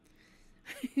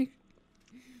 Come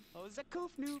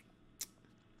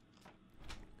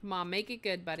on, make it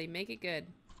good, buddy. Make it good.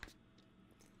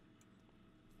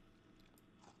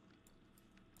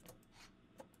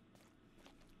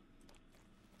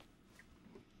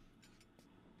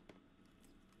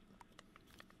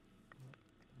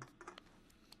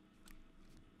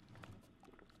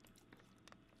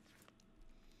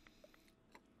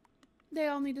 They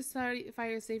all need to start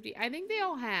fire safety. I think they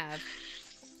all have.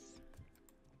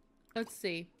 Let's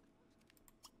see.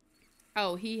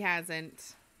 Oh, he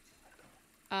hasn't.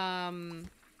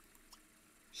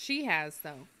 She has,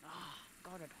 though.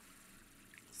 Got it.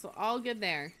 So all good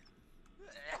there.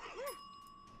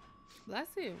 Bless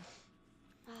you.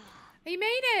 He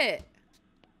made it!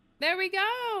 There we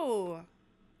go!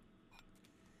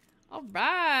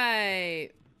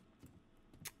 Alright.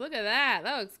 Look at that.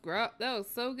 That looks gross. That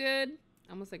looks so good.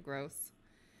 I almost said gross.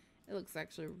 It looks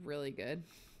actually really good.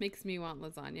 Makes me want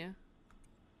lasagna.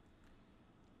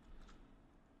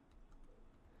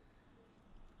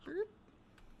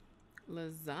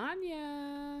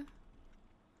 Lasagna.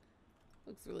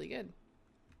 Looks really good.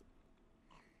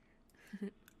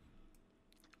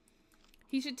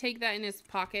 He should take that in his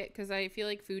pocket, because I feel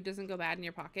like food doesn't go bad in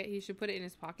your pocket. He should put it in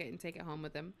his pocket and take it home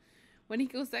with him. When he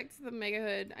goes back to the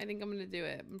Megahood, I think I'm going to do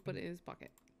it and put it in his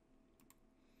pocket.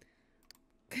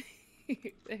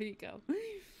 There you go.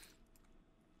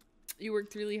 You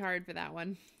worked really hard for that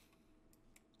one.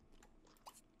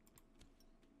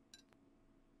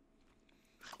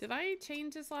 Did I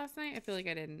change this last night? I feel like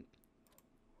I didn't.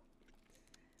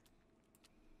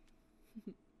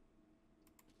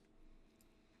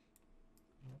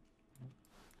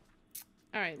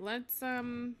 All right, let's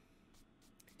have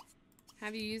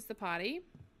you use the potty.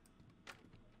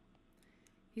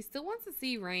 He still wants to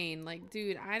see Rain. Like,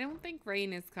 dude, I don't think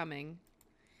Rain is coming.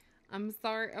 I'm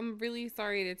sorry. I'm really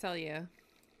sorry to tell you.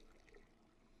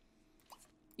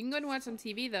 You can go and watch some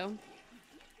TV, though.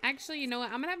 Actually, you know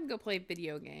what? I'm gonna have him go play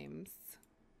video games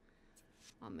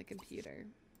on the computer.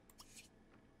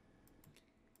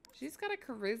 She's got a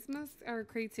charisma or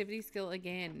creativity skill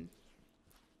again.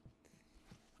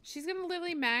 She's gonna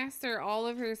literally master all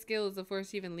of her skills before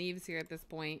she even leaves here at this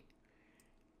point.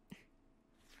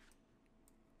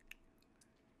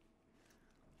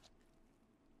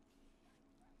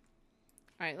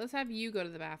 Alright, let's have you go to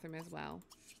the bathroom as well.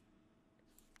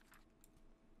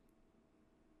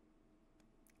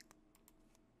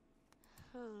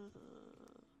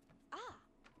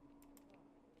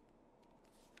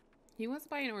 He wants to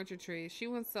buy an orchard tree. She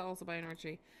wants to also buy an orchard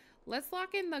tree. Let's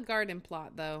lock in the garden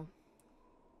plot, though.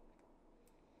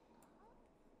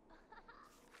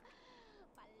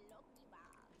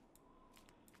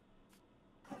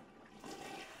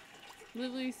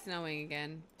 Literally snowing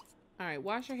again. Alright,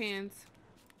 wash your hands.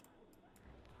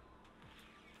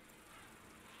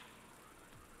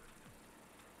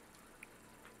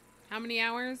 How many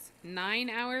hours? 9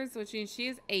 hours, which means she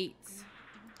is 8.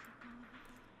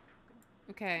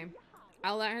 Okay.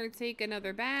 I'll let her take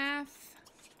another bath.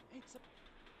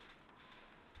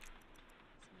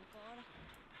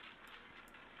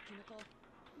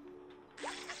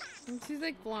 And she's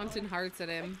like launching hearts at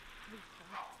him.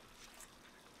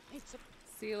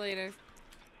 See you later.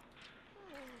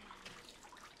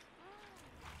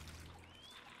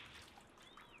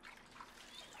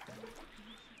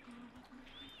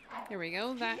 Here we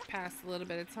go. That passed a little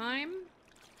bit of time.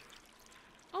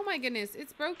 Oh my goodness,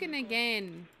 it's broken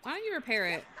again. Why don't you repair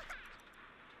it?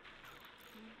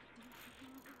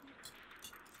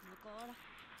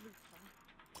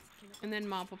 And then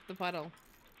mop up the puddle.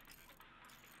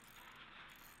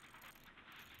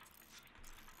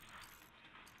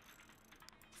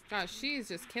 Gosh, she's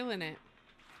just killing it.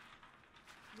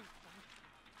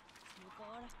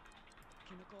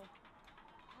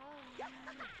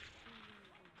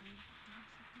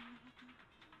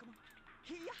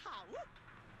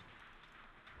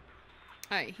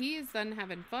 Alright, he is done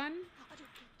having fun.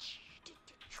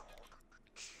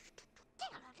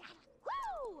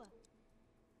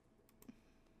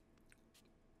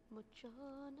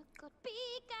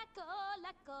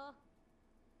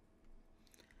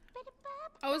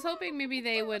 I was hoping maybe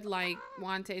they would like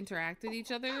want to interact with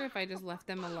each other if I just left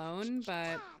them alone,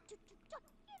 but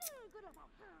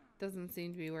doesn't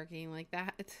seem to be working like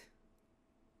that.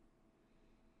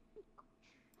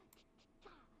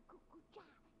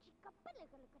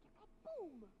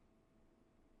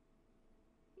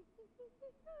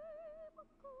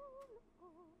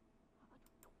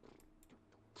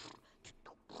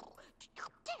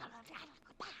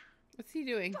 What's he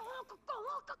doing?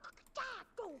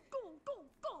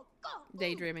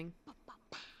 Daydreaming.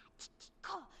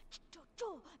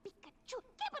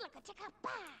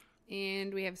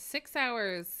 And we have 6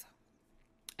 hours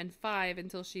and 5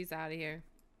 until she's out of here.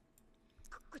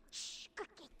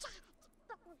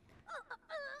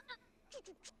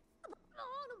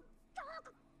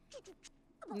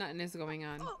 Nothing is going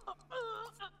on.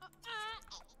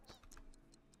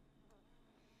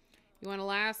 You want a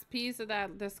last piece of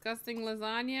that disgusting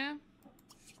lasagna?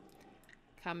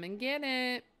 Come and get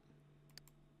it.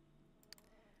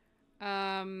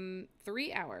 3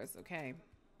 hours, okay.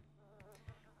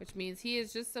 Which means he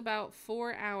is just about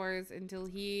 4 hours until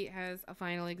he has a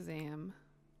final exam.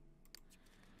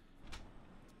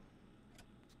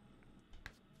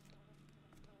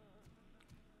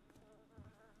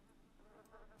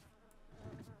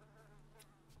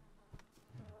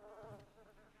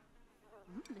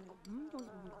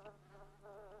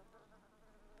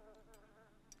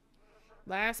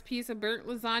 Last piece of burnt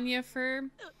lasagna for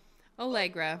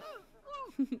Allegra.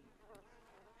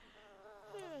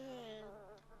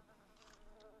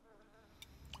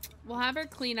 We'll have her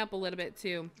clean up a little bit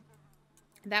too.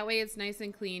 That way it's nice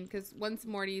and clean, because once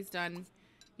Morty's done,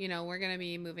 you know, we're going to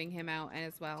be moving him out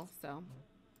as well. So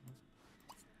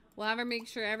we'll have her make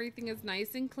sure everything is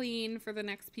nice and clean for the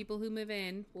next people who move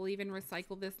in. We'll even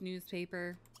recycle this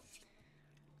newspaper.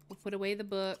 We'll put away the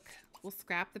book. We'll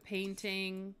scrap the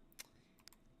painting.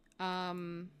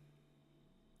 Let's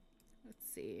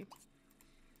see.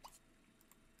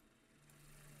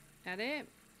 That it?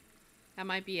 That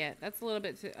might be it. That's a little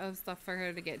bit of stuff for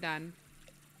her to get done.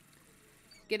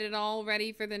 Get it all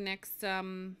ready for the next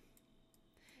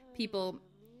people.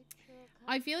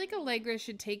 I feel like Allegra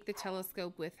should take the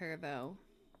telescope with her though.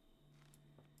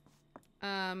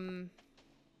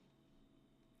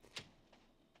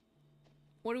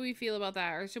 What do we feel about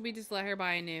that? Or should we just let her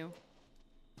buy a new?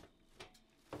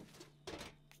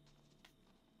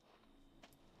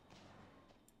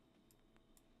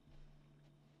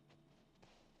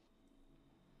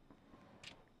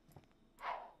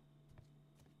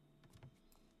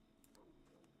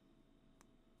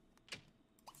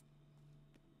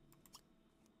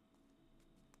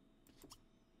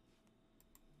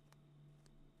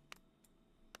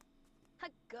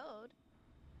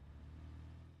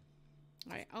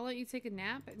 Alright, I'll let you take a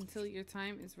nap until your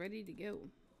time is ready to go.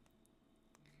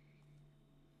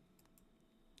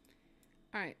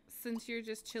 Alright, since you're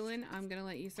just chilling, I'm gonna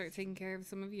let you start taking care of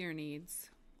some of your needs.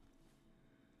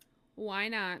 Why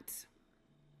not?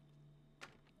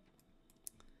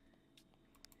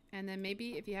 And then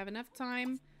maybe if you have enough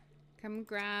time, come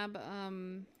grab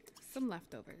some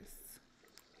leftovers.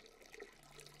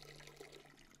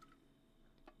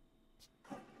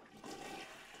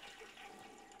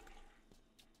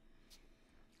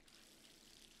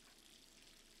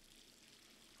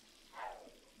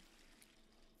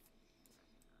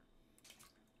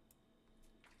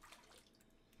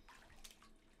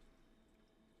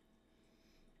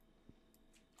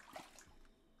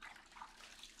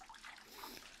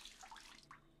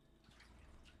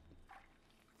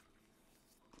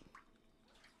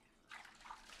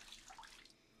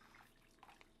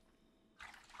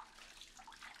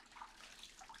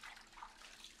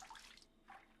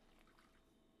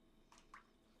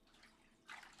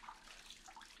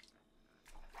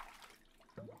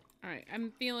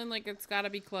 I'm feeling like it's got to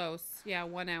be close. Yeah,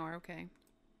 1 hour. Okay.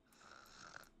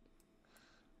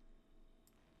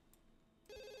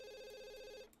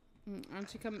 Why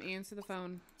don't you come answer the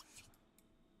phone?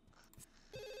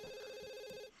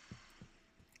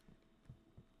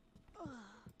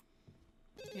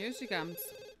 Here she comes.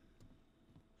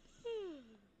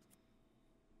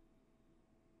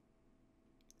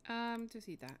 Just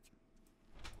eat that.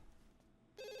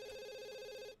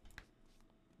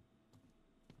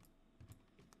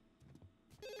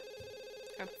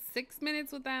 Got 6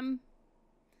 minutes with them.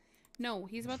 No,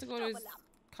 he's about to go to his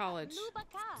college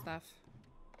stuff.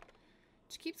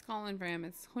 She keeps calling for him.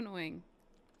 It's annoying.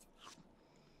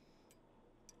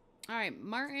 Alright,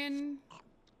 Martin.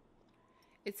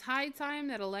 It's high time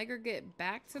that Allegra get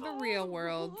back to the real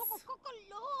world.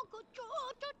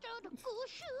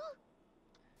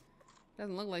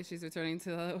 Doesn't look like she's returning to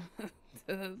the,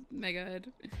 to the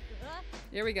Megahood.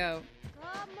 Here we go.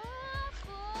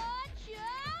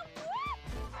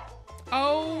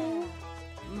 Oh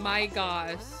my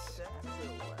gosh.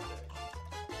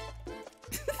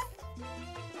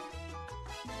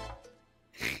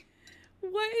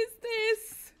 What is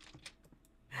this?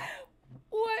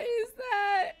 What is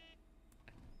that?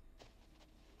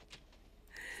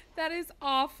 That is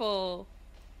awful.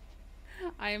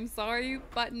 I am sorry,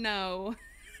 but no.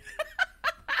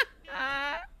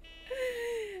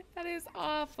 That is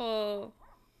awful.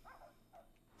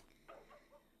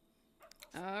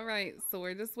 All right, so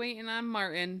we're just waiting on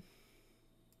Martin.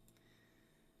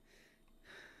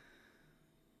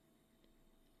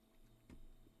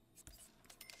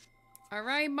 All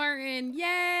right, Martin.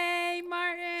 Yay,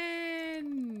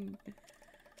 Martin!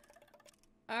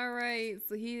 All right,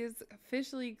 so he is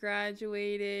officially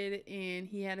graduated and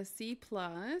he had a C+.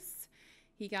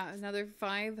 He got another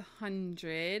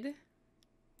 500.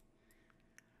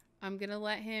 I'm gonna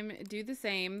let him do the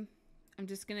same. I'm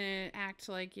just gonna act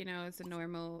like, you know, it's a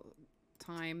normal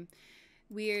time.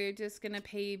 We're just gonna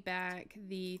pay back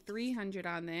the 300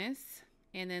 on this,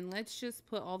 and then let's just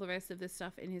put all the rest of this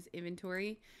stuff in his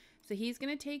inventory. So he's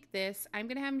gonna take this. I'm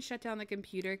gonna have him shut down the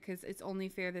computer because it's only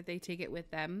fair that they take it with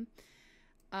them.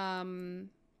 And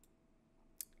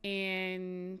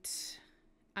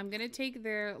I'm gonna take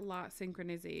their lot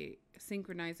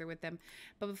synchronizer with them.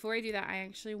 But before I do that, I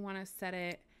actually want to set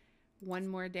it one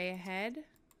more day ahead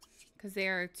because they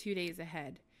are 2 days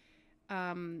ahead.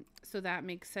 So that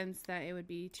makes sense that it would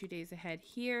be 2 days ahead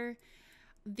here.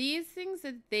 These things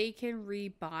that they can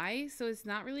rebuy, so it's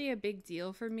not really a big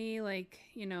deal for me, like,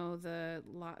 you know, the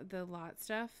lot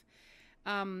stuff.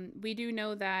 We do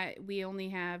know that we only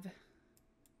have,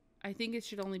 I think it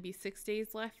should only be 6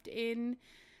 days left in,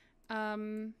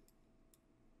 I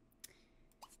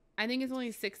think it's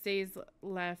only 6 days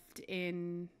left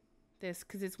in this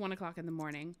because it's 1 o'clock in the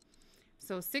morning.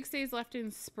 So 6 days left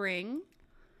in spring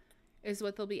is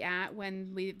what they'll be at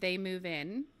when they move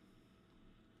in.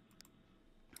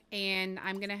 And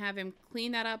I'm going to have him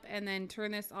clean that up and then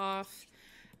turn this off.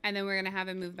 And then we're going to have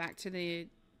him move back to the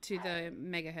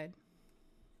Megahood.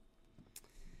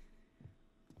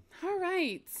 All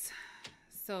right.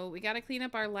 So we got to clean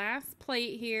up our last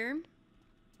plate here.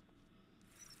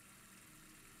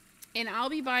 And I'll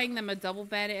be buying them a double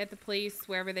bed at the place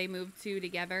wherever they move to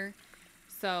together.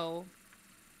 So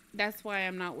that's why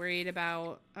I'm not worried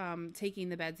about taking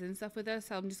the beds and stuff with us.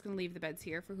 I'm just going to leave the beds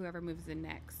here for whoever moves in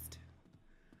next.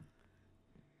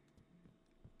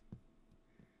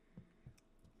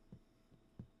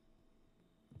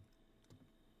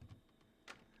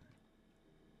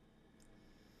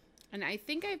 And I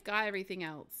think I've got everything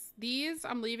else. These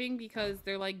I'm leaving because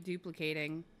they're like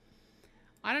duplicating.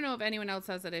 I don't know if anyone else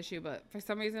has that issue, but for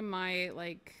some reason my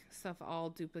like stuff all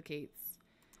duplicates.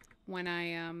 When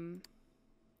I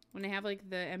have like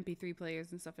the MP3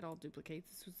 players and stuff, it all duplicates.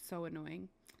 This was so annoying.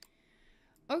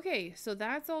 Okay, so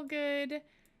that's all good.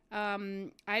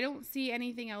 I don't see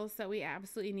anything else that we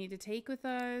absolutely need to take with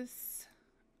us.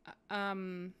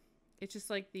 It's just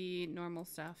like the normal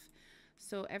stuff.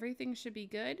 So everything should be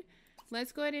good.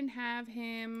 Let's go ahead and have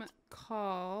him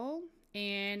call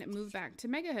and move back to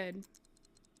Megahood.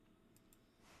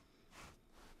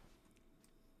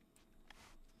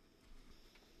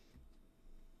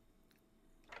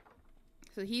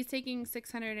 So he's taking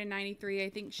 693. I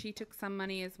think she took some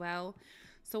money as well.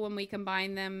 So when we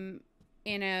combine them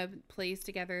in a place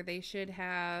together, they should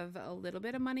have a little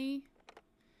bit of money.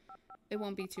 It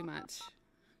won't be too much.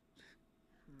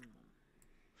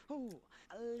 All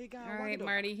right,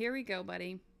 Marty, here we go,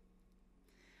 buddy.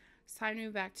 It's time to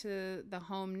move back to the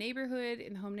home neighborhood.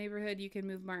 In the home neighborhood, you can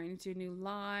move Martin to a new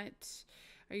lot.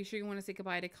 Are you sure you want to say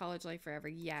goodbye to college life forever?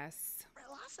 Yes.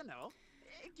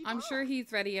 I'm sure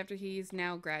he's ready after he's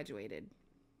now graduated.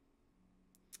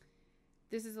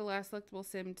 This is the last selectable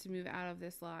sim to move out of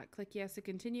this lot. Click yes to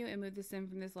continue and move the sim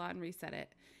from this lot and reset it.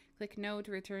 Click no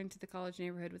to return to the college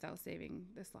neighborhood without saving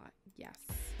this lot. Yes.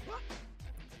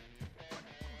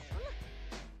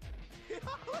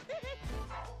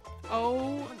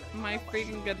 Oh my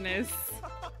freaking goodness.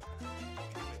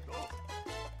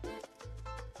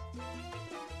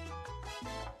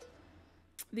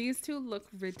 These two look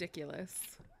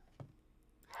ridiculous.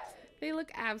 They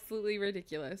look absolutely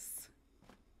ridiculous.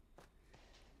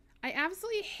 I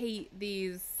absolutely hate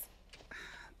these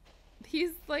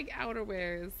like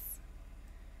outerwears.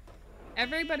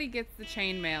 Everybody gets the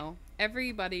chainmail.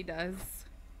 Everybody does.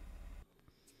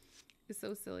 It's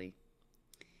so silly.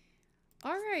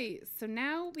 All right, so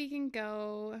now we can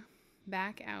go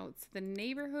back out to the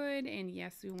neighborhood, and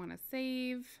yes, we want to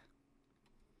save.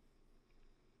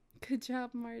 Good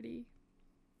job, Marty.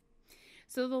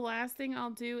 So the last thing I'll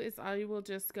do is I will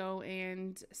just go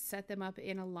and set them up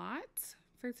in a lot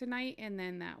for tonight, and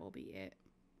then that will be it.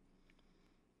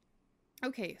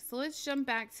 Okay, so let's jump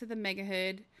back to the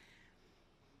Megahood.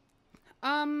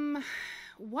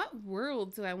 What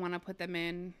world do I want to put them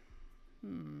in?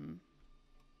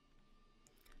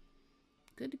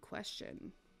 Good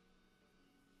question.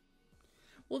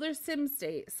 Well, there's Sim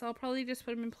State, so I'll probably just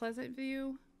put them in Pleasant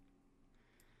View,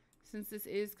 since this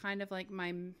is kind of like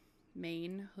my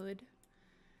main hood.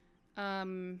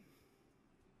 So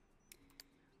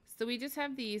we just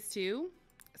have these two.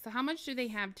 So how much do they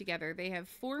have together? They have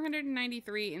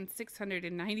 493 and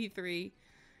 693.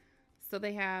 So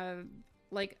they have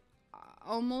like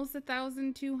almost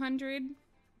 1,200.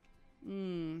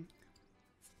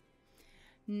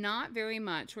 Not very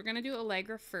much. We're gonna do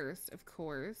Allegra first, of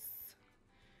course.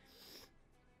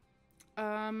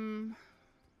 I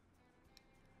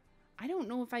don't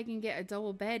know if I can get a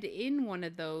double bed in one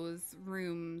of those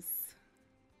rooms.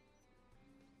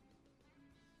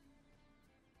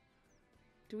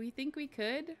 Do we think we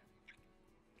could?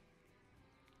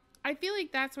 I feel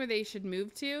like that's where they should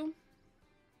move to,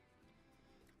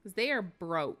 because they are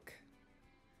broke.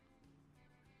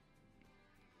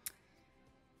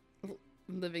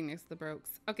 Living next to the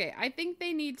Brokes. Okay, I think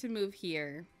they need to move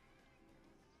here.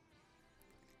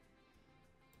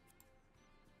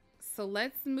 So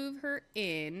let's move her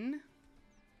in.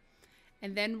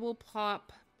 And then we'll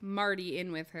pop Marty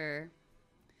in with her.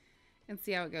 And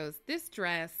see how it goes. This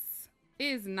dress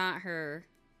is not her.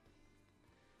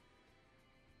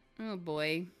 Oh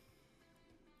boy.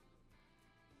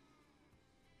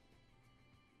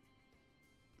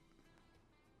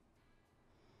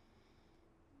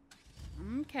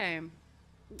 Okay.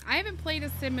 I haven't played a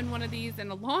sim in one of these in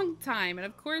a long time. And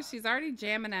of course, she's already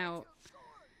jamming out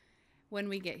when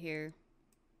we get here.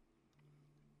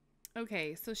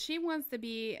 Okay, so she wants to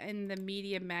be in the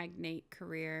media magnate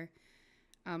career.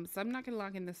 So I'm not going to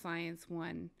lock in the science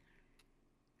one.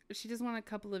 She just wants a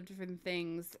couple of different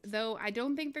things. Though I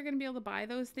don't think they're going to be able to buy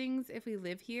those things if we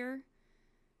live here.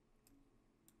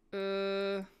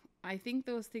 I think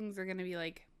those things are going to be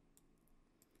like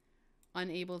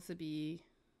unable to be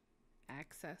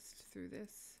accessed through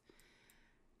this.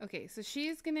 Okay, so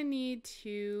she's gonna need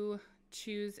to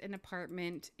choose an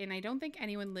apartment, and I don't think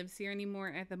anyone lives here anymore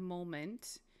at the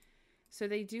moment. So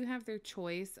they do have their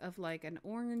choice of like an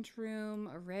orange room,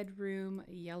 a red room,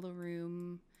 a yellow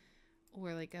room,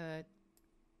 or like a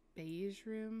beige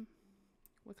room.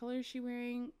 What color is she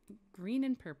wearing? Green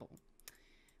and purple.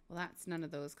 Well, that's none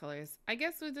of those colors. I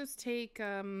guess we'll just take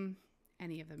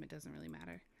any of them. It doesn't really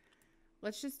matter.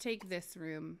 Let's just take this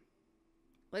room.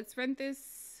 Let's rent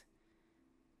this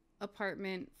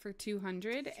apartment for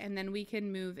 200, and then we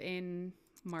can move in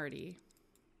Marty.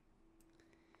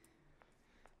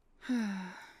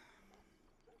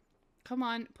 Come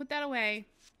on, put that away.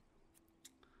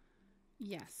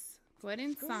 Yes. Go ahead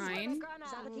and sign.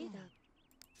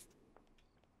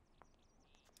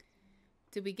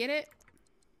 Did we get it?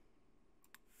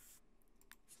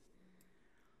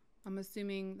 I'm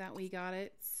assuming that we got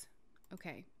it.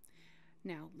 Okay.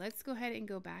 Now, let's go ahead and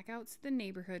go back out to the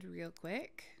neighborhood real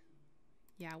quick.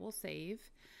 Yeah, we'll save.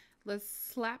 Let's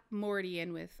slap Morty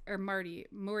in with, or Marty.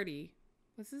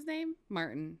 What's his name?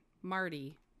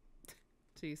 Marty.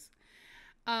 Jeez.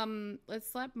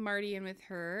 Let's slap Marty in with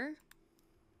her.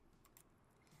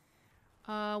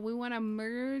 We want to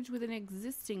merge with an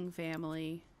existing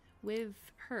family with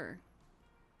her.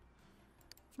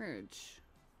 Merge.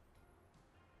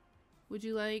 Would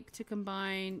you like to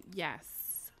combine?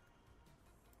 Yes.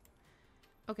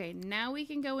 Okay, now we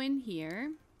can go in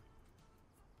here.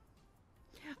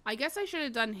 I guess I should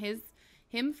have done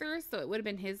him first, so it would have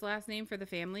been his last name for the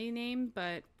family name,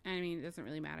 but I mean, it doesn't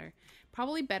really matter.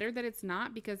 Probably better that it's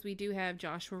not, because we do have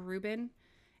Joshua Rubin,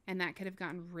 and that could have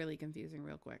gotten really confusing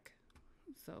real quick.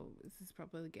 So this is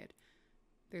probably good.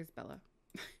 There's Bella.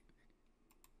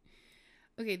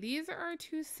 Okay, these are our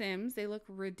 2 Sims. They look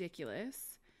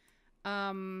ridiculous.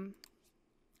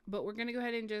 But we're going to go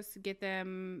ahead and just get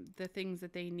them the things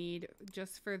that they need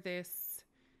just for this.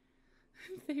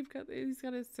 He's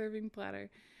got a serving platter.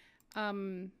 All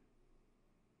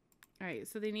right,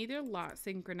 so they need their lot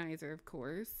synchronizer, of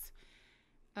course.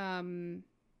 And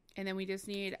then we just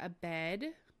need a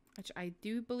bed, which I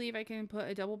do believe I can put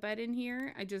a double bed in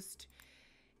here.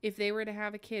 If they were to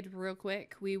have a kid real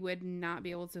quick, we would not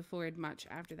be able to afford much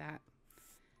after that.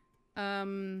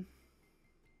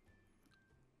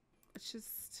 It's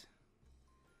just...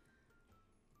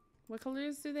 What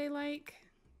colors do they like?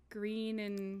 Green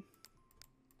and...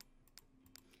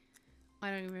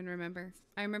 I don't even remember.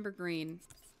 I remember green.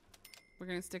 We're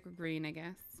gonna stick with green, I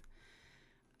guess.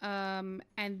 And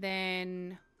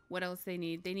then what else they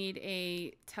need? They need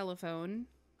a telephone.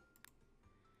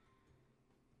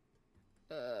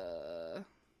 Let's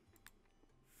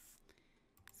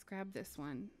grab this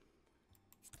one.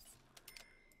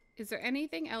 Is there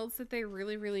anything else that they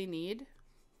really, really need?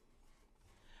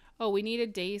 Oh, we need a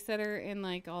day setter and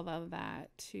like all of that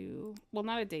too. Well,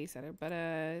 not a day setter, but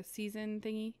a season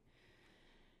thingy.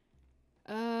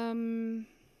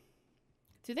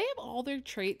 Do they have all their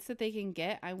traits that they can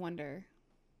get? I wonder.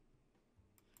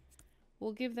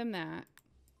 We'll give them that.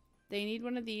 They need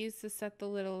one of these to set the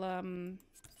little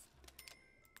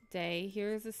day.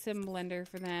 Here's a sim blender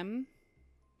for them.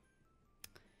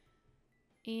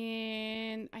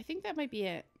 And I think that might be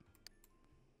it.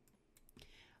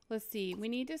 Let's see. We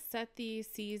need to set the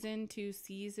season to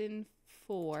season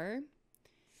 4.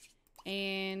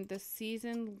 And the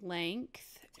season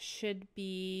length should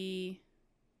be...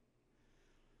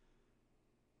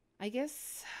 I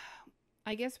guess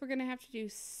we're going to have to do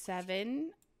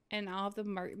 7. And I'll have to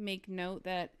make note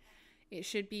that it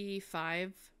should be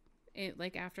 5.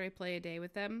 Like after I play a day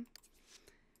with them.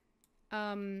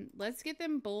 Let's get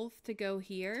them both to go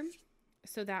here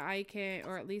so that I can,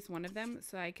 or at least one of them,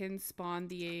 so I can spawn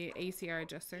the ACR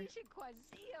adjuster.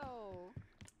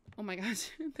 Oh my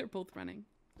gosh, they're both running.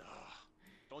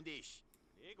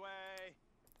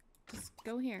 Just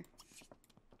go here.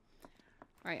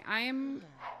 All right, I am,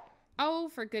 oh,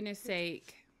 for goodness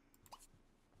sake.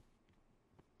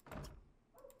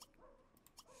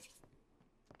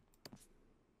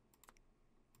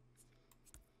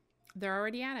 They're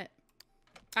already at it.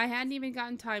 I hadn't even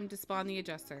gotten time to spawn the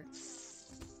adjuster.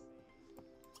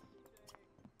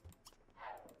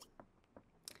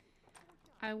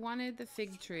 I wanted the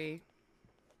fig tree.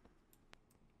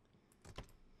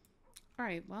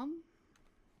 Alright, well.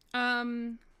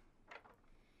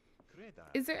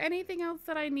 Is there anything else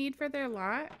that I need for their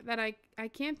lot? That I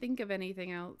can't think of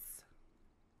anything else.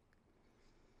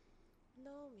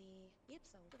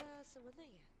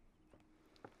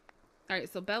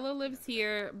 Alright, so Bella lives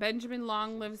here. Benjamin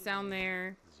Long lives down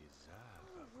there.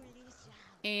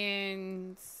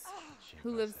 And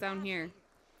who lives down here?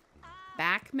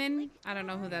 Backman? I don't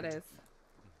know who that is.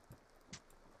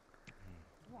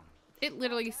 It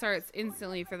literally starts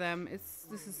instantly for them.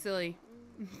 This is silly.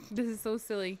 This is so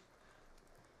silly.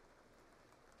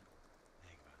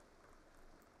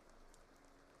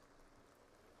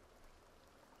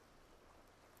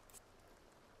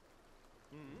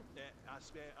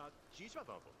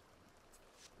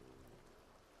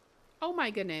 Oh my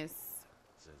goodness.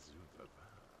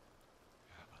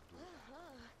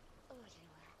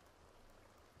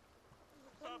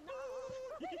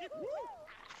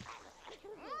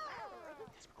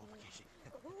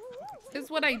 This is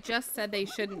what I just said they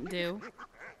shouldn't do.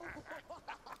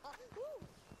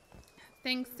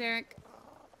 Thanks, Derek.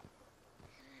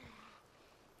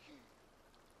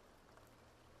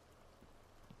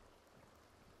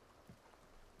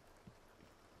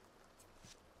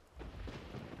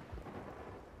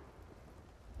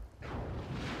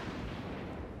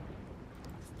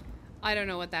 I don't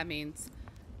know what that means.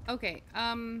 Okay,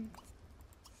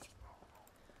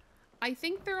 I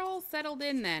think they're all settled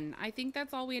in then. I think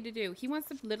that's all we had to do. He wants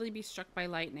to literally be struck by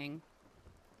lightning.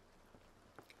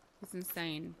 It's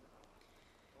insane.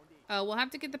 We'll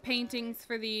have to get the paintings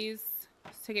for these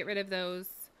to get rid of those.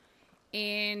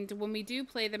 And when we do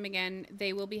play them again,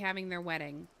 they will be having their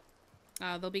wedding.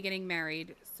 They'll be getting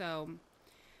married. So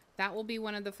that will be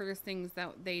one of the first things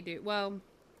that they do. Well,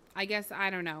 I guess, I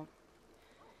don't know.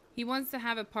 He wants to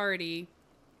have a party,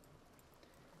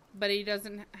 but he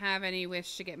doesn't have any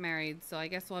wish to get married. So I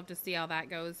guess we'll have to see how that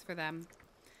goes for them.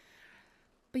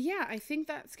 But yeah, I think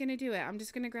that's going to do it. I'm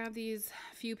just going to grab these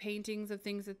few paintings of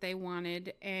things that they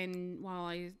wanted and while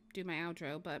I do my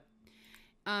outro. But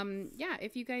yeah,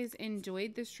 if you guys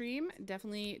enjoyed the stream,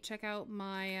 definitely check out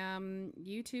my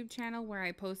YouTube channel where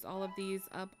I post all of these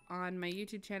up on my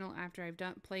YouTube channel after I've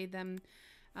played them.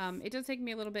 It does take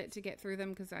me a little bit to get through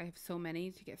them because I have so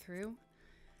many to get through.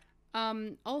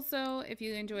 Also, if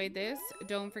you enjoyed this,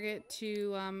 don't forget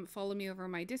to follow me over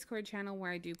my Discord channel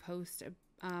where I do post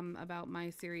about my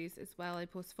series as well. I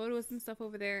post photos and stuff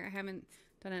over there. I haven't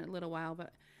done it in a little while,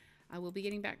 but I will be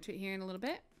getting back to it here in a little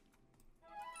bit.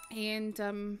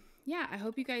 And yeah, I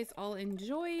hope you guys all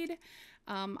enjoyed.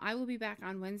 I will be back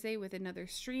on Wednesday with another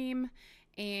stream,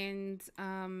 and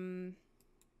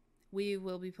we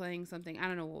will be playing something. I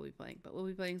don't know what we'll be playing, but we'll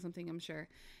be playing something, I'm sure,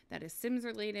 that is Sims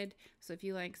related. So if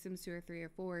you like Sims 2 or 3 or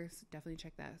 4, definitely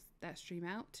check that stream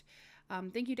out.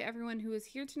 Thank you to everyone who was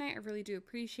here tonight. I really do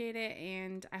appreciate it,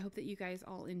 and I hope that you guys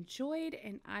all enjoyed,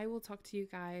 and I will talk to you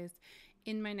guys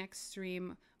in my next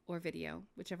stream or video,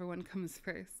 whichever one comes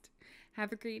first.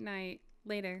 Have a great night.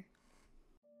 Later.